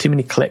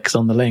clicks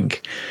on the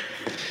link.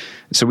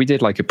 So we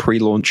did like a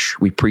pre-launch.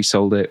 We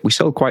pre-sold it. We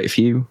sold quite a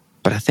few,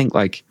 but I think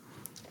like,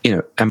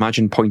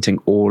 imagine pointing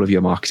all of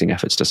your marketing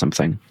efforts to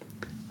something,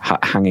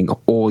 hanging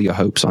all your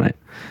hopes on it.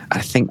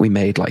 I think we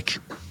made like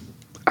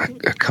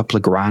a couple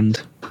of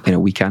grand in a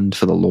weekend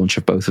for the launch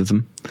of both of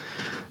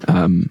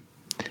them,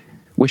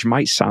 which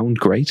might sound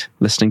great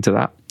listening to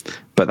that,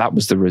 but that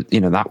was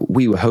that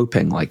we were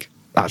hoping like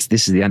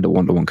this is the end of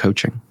one-to-one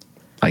coaching.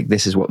 Like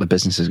this is what the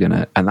business is going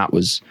to, and that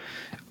was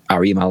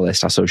our email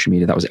list, our social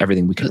media, that was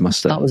everything we could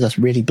muster. That was us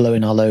really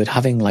blowing our load,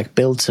 having like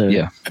built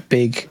a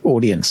big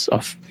audience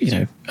of,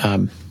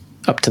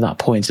 up to that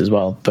point as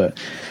well. But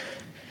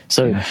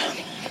so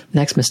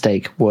next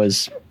mistake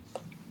was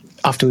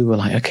after we were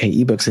like, okay,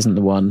 ebooks isn't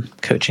the one,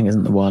 coaching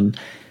isn't the one.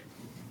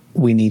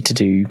 We need to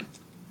do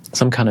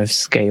some kind of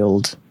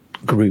scaled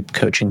group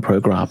coaching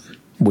program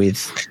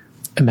with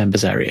a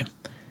members area.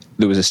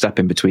 There was a step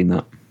in between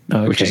that,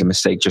 which is a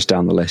mistake just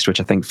down the list,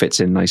 which I think fits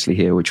in nicely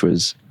here, which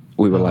was,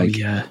 we were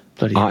bloody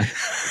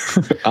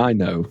I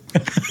know.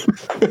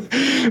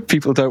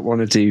 People don't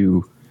want to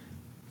do,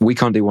 we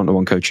can't do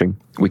one-to-one coaching.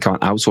 We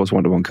can't outsource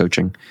one-to-one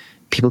coaching.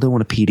 People don't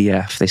want a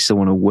PDF. They still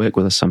want to work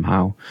with us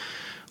somehow.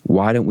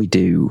 Why don't we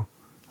do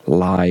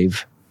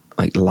live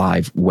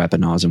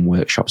webinars and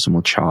workshops, and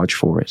we'll charge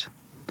for it?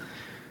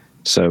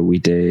 So we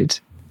did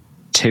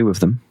 2 of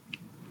them.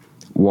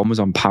 One was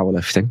on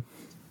powerlifting.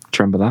 Do you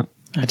remember that?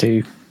 I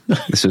do.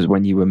 This was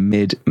when you were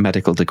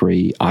mid-medical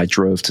degree. I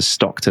drove to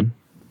Stockton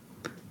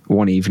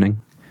one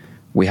evening.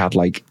 We had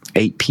like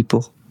 8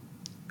 people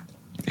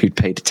who'd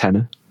paid a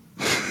tenner.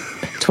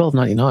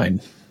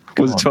 $12.99.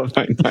 Was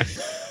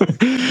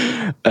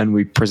 $12.99. And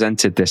we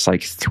presented this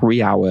like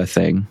 3-hour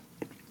thing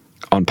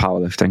on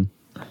powerlifting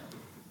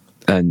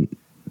and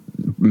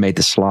made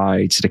the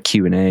slides, did a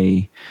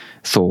Q&A,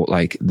 thought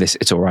like this,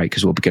 it's all right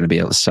because we're going to be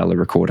able to sell a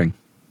recording.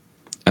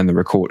 And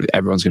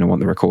everyone's going to want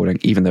the recording,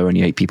 even though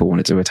only 8 people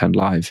wanted to attend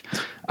live.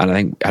 And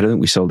I don't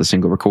think we sold a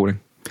single recording.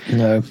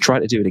 No. Tried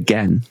to do it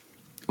again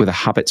with a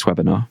habits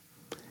webinar.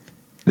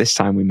 This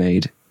time we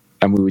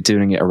were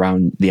doing it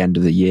around the end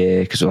of the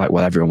year because we're like,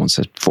 well, everyone wants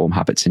to form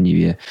habits in New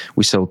Year.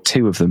 We sold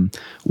 2 of them,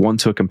 one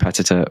to a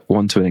competitor,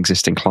 one to an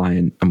existing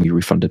client, and we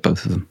refunded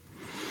both of them.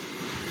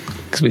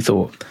 Because we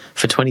thought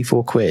for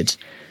 24 quid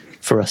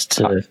for us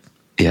to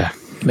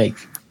make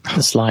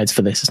the slides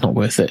for this, it's not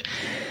worth it.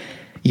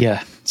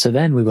 Yeah. So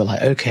then we were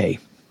like, okay,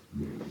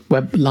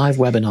 live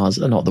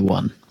webinars are not the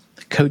one.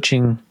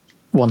 Coaching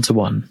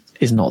one-to-one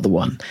is not the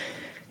one.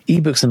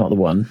 Ebooks are not the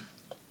one.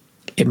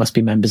 It must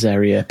be members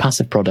area,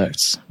 passive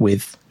products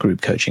with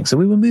group coaching. So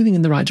we were moving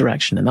in the right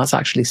direction, and that's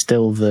actually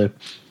still the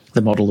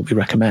model that we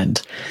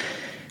recommend.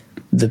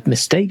 The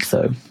mistake,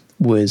 though,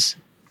 was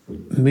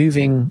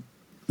moving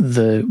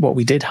what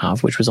we did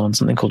have, which was on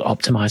something called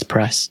Optimize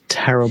Press,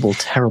 terrible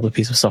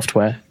piece of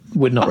software,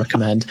 would not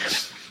recommend,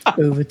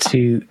 over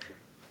to...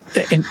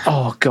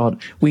 oh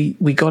God, we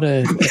got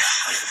a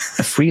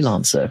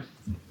freelancer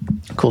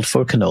called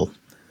Furkanul.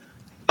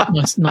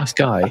 Nice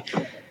guy.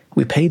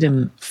 We paid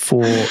him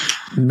for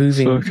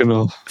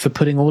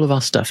putting all of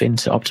our stuff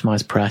into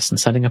Optimize Press and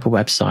setting up a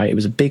website. It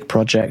was a big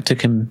project,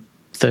 took him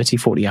 30,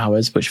 40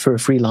 hours, which for a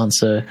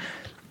freelancer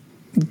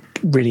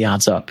really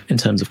adds up in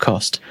terms of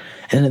cost.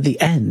 And then at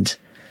the end,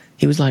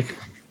 he was like,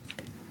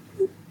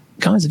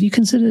 guys, have you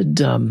considered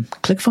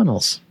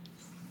ClickFunnels?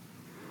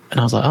 And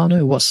I was like, oh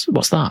no, what's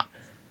that?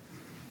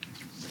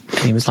 And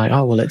he was like,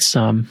 oh, well, it's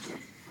a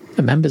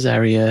members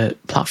area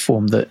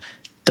platform that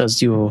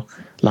does your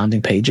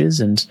landing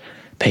pages and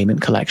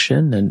payment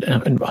collection. And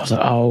I was like,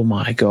 oh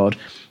my God.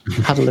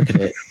 Had a look at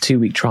it,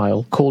 2-week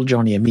trial, called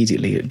Johnny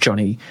immediately.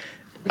 Johnny,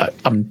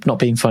 I'm not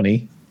being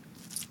funny.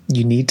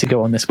 You need to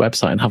go on this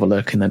website and have a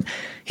look. And then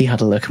he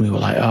had a look and we were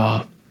like,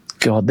 oh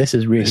God, this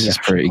is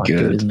pretty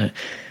good, isn't it?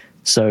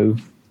 So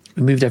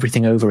we moved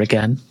everything over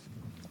again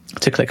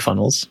to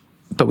ClickFunnels,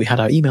 but we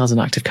had our emails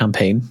and Active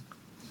Campaign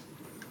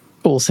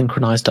all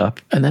synchronized up.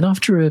 And then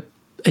after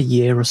a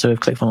year or so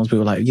of ClickFunnels, we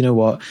were like, you know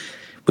what?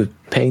 We're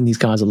paying these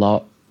guys a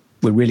lot.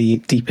 We're really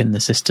deep in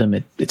the system.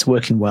 It's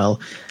working well.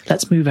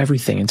 Let's move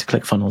everything into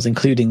ClickFunnels,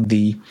 including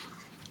the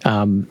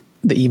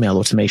email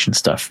automation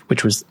stuff,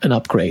 which was an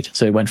upgrade.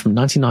 So it went from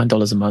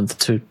 $99 a month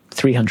to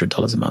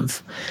 $300 a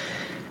month.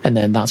 And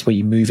then that's where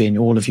you move in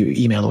all of your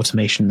email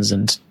automations.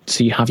 And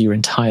so you have your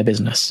entire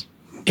business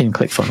in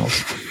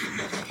ClickFunnels.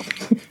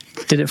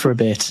 Did it for a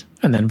bit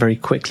and then very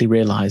quickly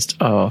realized,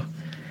 oh,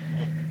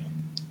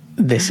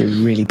 this is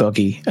really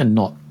buggy and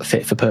not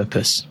fit for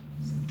purpose.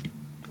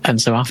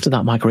 And so after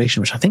that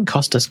migration, which I think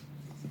cost us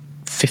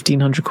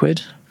 1,500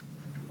 quid.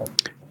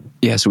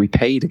 Yeah, so we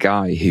paid a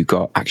guy who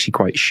got actually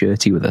quite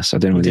shirty with us. I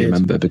don't really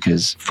remember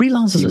because...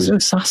 Freelancers are so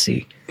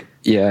sassy.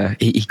 Yeah,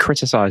 he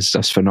criticized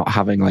us for not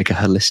having like a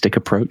holistic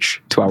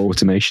approach to our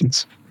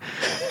automations.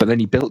 But then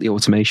he built the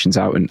automations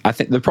out, and I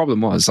think the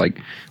problem was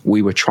like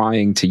we were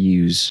trying to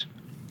use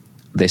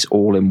this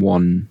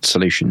all-in-one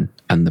solution,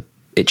 and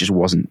it just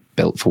wasn't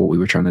built for what we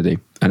were trying to do.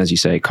 And as you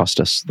say, it cost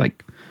us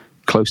like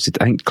close to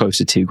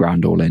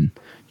 $2,000 all in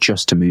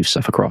just to move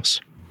stuff across.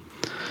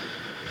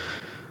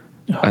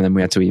 And then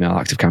we had to email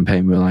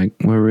ActiveCampaign. We were like,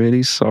 "We're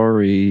really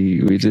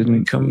sorry, we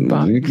didn't come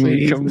back.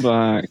 We come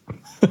back."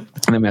 And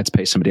then we had to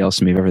pay somebody else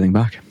to move everything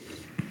back.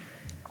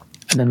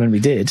 And then when we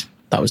did,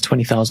 that was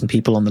 20,000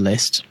 people on the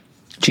list.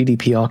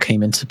 GDPR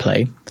came into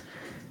play.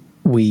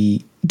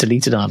 We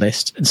deleted our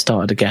list and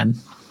started again.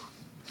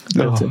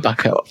 Built it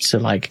back up to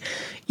like,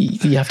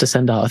 you have to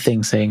send out a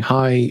thing saying,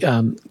 "Hi,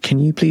 can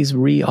you please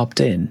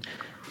re-opt in?"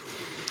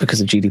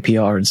 Because of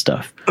GDPR and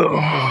stuff.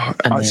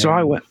 So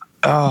I went,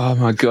 oh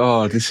my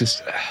God, this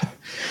is...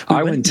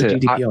 I went to a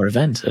GDPR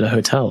event at a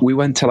hotel. We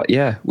went to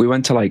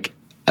like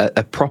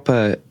a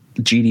proper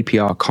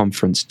GDPR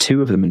conference,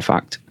 2 of them in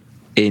fact,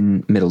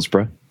 in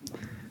Middlesbrough,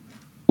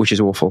 which is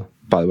awful,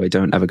 by the way.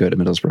 Don't ever go to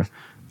Middlesbrough.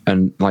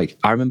 And like,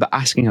 I remember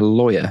asking a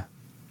lawyer,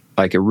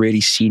 like a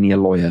really senior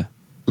lawyer,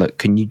 look,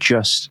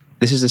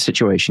 this is the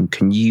situation,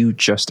 can you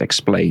just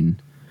explain,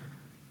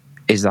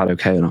 is that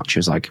okay or not? She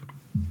was like,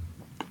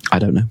 I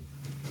don't know.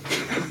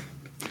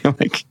 I'm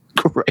like,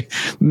 great,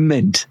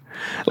 mint.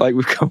 Like,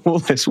 we've come all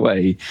this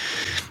way.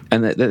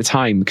 And at the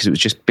time, because it was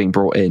just being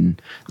brought in,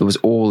 there was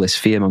all this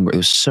fear mongering. There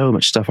was so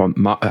much stuff on.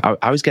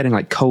 I was getting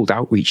like cold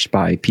outreach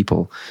by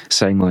people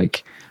saying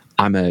like,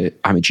 I'm a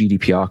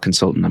GDPR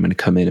consultant. I'm going to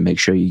come in and make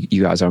sure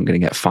you guys aren't going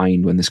to get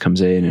fined when this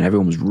comes in. And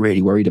everyone was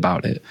really worried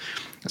about it.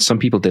 Some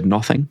people did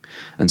nothing,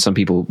 and some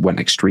people went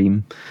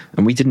extreme.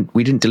 And we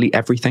didn't delete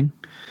everything.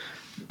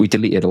 We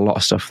deleted a lot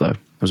of stuff though.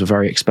 It was a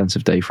very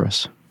expensive day for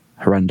us.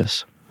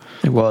 Horrendous.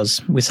 It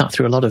was. We sat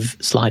through a lot of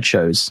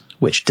slideshows,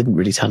 which didn't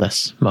really tell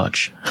us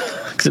much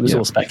because it was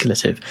all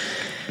speculative.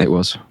 It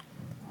was.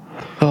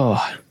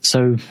 Oh,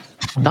 so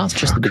that's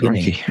just the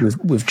beginning.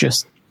 We've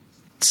just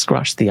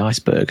scratched the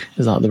iceberg.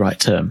 Is that the right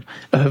term?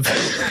 I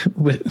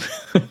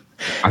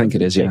think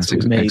it is. Yeah, it's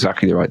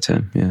exactly the right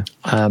term. Yeah.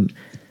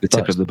 The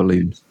tip of the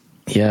balloon.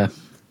 Yeah.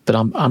 But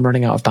I'm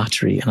running out of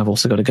battery, and I've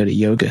also got to go to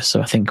yoga.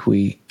 So I think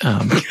we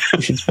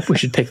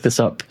should pick this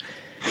up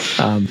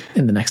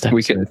in the next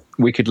episode.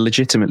 We could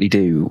legitimately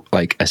do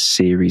like a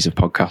series of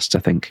podcasts, I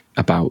think,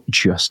 about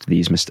just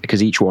these mistakes,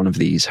 because each one of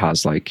these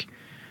has like,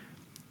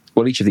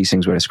 well, each of these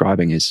things we're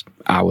describing is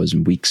hours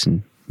and weeks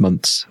and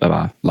months of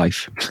our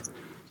life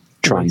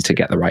trying to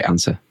get the right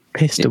answer.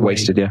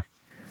 Wasted, yeah.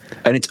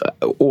 And it's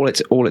all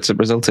it's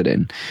resulted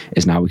in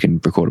is now we can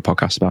record a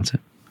podcast about it.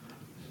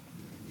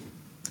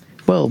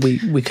 Well,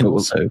 we can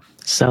also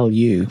sell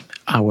you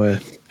our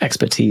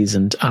expertise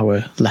and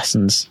our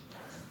lessons,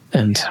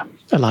 and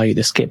allow you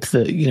to skip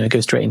go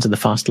straight into the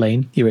fast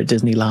lane. You're at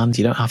Disneyland.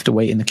 You don't have to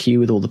wait in the queue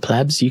with all the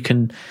plebs. You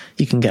can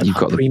get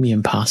that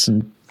premium pass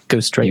and go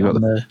straight on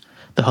the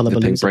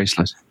hullabaloo. The pink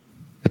bracelet.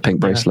 The pink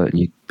bracelet,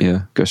 and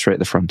you go straight at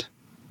the front.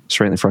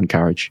 Straight in the front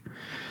carriage.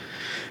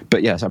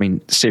 But yes, I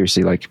mean,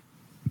 seriously, like,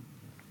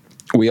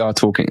 we are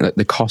talking like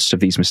the cost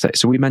of these mistakes.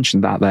 So we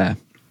mentioned that there,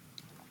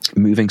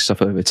 moving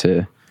stuff over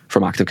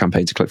from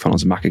ActiveCampaign to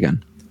ClickFunnels and back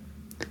again,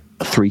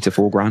 $3,000 to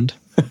 $4,000,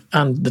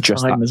 and the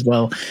time as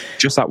well.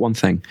 Just that one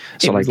thing.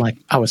 So it was like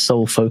our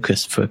sole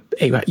focus for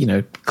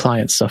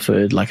clients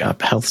suffered, like our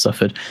health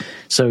suffered.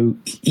 So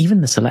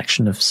even the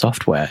selection of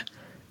software,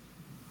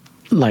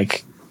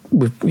 like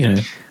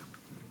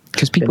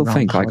because people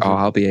think like,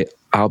 oh,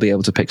 I'll be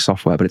able to pick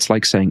software, but it's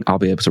like saying I'll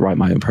be able to write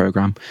my own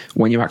program.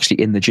 When you're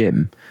actually in the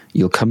gym,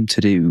 you'll come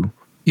to do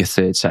your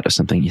 3rd set of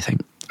something. You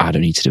think, I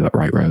don't need to do it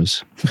right,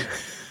 Rose.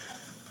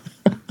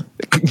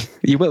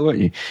 You will, won't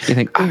you? You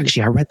think,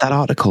 actually, I read that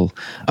article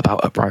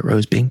about upright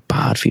rows being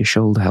bad for your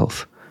shoulder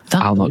health.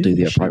 I'll not do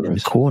the upright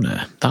rows.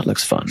 Corner, that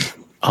looks fun.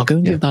 I'll go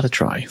and give that a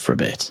try for a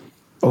bit.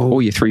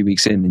 Or you're 3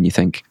 weeks in and you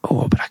think,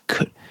 but I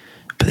could.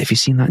 But if you've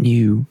seen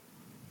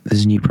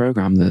there's a new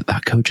program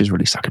that coach has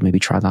released, I could maybe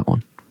try that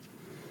one.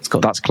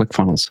 That's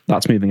ClickFunnels.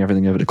 That's moving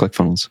everything over to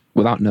ClickFunnels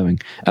without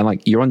knowing. And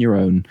like, you're on your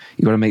own.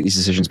 You've got to make these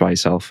decisions by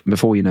yourself. And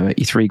before you know it,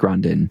 you're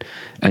 $3,000 in,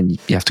 and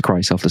you have to cry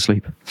yourself to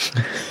sleep.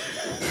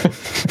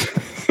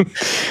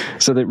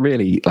 So that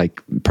really,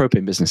 like,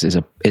 Propane Business is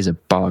a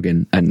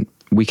bargain, and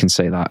we can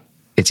say that.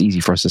 It's easy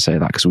for us to say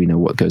that because we know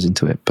what goes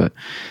into it. But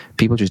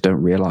people just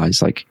don't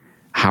realize like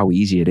how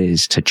easy it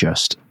is to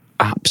just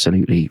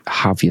absolutely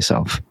have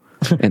yourself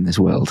in this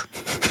world.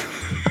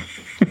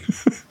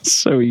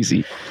 So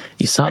easy.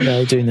 You sat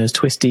there doing those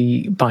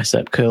twisty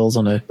bicep curls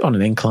on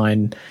an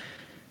incline,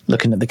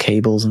 looking at the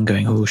cables and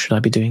going, "Oh, should I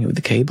be doing it with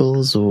the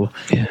cables, or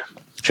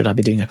should I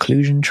be doing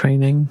occlusion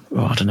training?"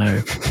 Oh, I don't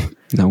know.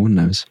 No one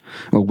knows.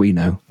 Well, we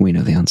know. We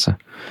know the answer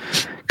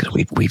because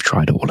we've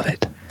tried all of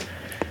it.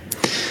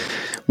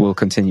 We'll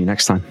continue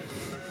next time.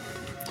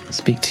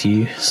 Speak to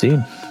you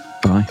soon.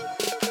 Bye.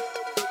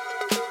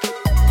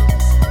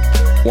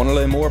 Want to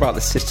learn more about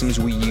the systems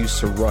we use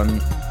to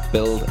run,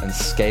 build, and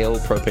scale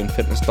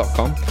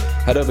propanefitness.com?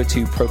 Head over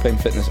to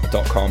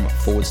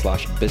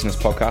propanefitness.com/business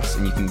podcast,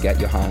 and you can get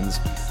your hands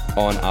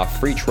on our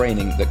free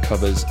training that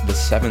covers the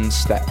 7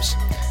 steps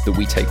that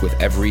we take with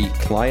every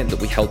client that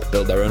we help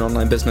build their own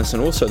online business,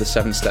 and also the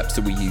 7 steps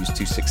that we use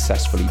to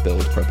successfully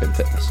build Propane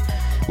Fitness.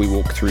 We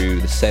walk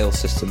through the sales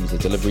systems, the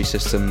delivery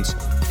systems,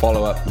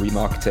 follow-up,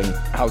 remarketing,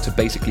 how to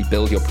basically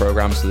build your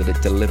program so that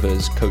it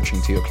delivers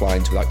coaching to your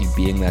clients without you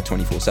being there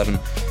 24/7.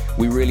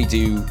 We really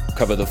do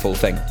cover the full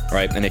thing,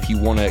 right? And if you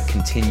want to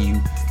continue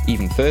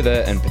even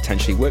further and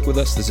potentially work with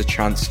us, there's a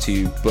chance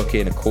to book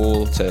in a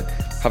call to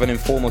have an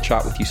informal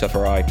chat with Yusuf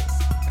or I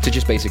to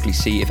just basically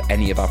see if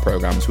any of our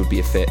programs would be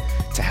a fit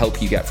to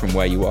help you get from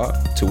where you are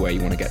to where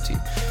you want to get to.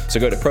 So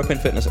go to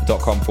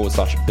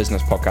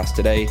propanefitness.com/business podcast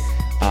today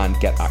and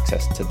get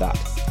access to that.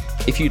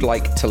 If you'd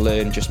like to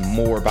learn just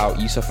more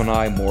about Yusuf and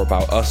I, more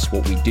about us,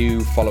 what we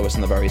do, follow us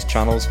on the various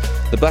channels,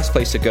 the best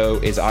place to go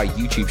is our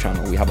YouTube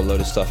channel. We have a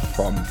load of stuff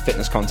from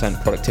fitness content,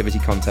 productivity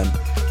content,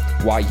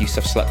 why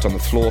Yusuf slept on the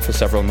floor for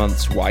several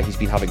months, why he's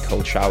been having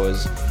cold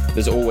showers.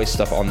 There's always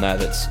stuff on there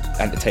that's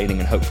entertaining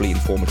and hopefully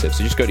informative.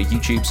 So just go to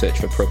YouTube, search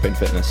for Propane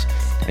Fitness,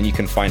 and you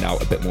can find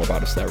out a bit more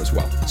about us there as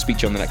well. Speak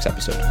to you on the next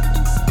episode.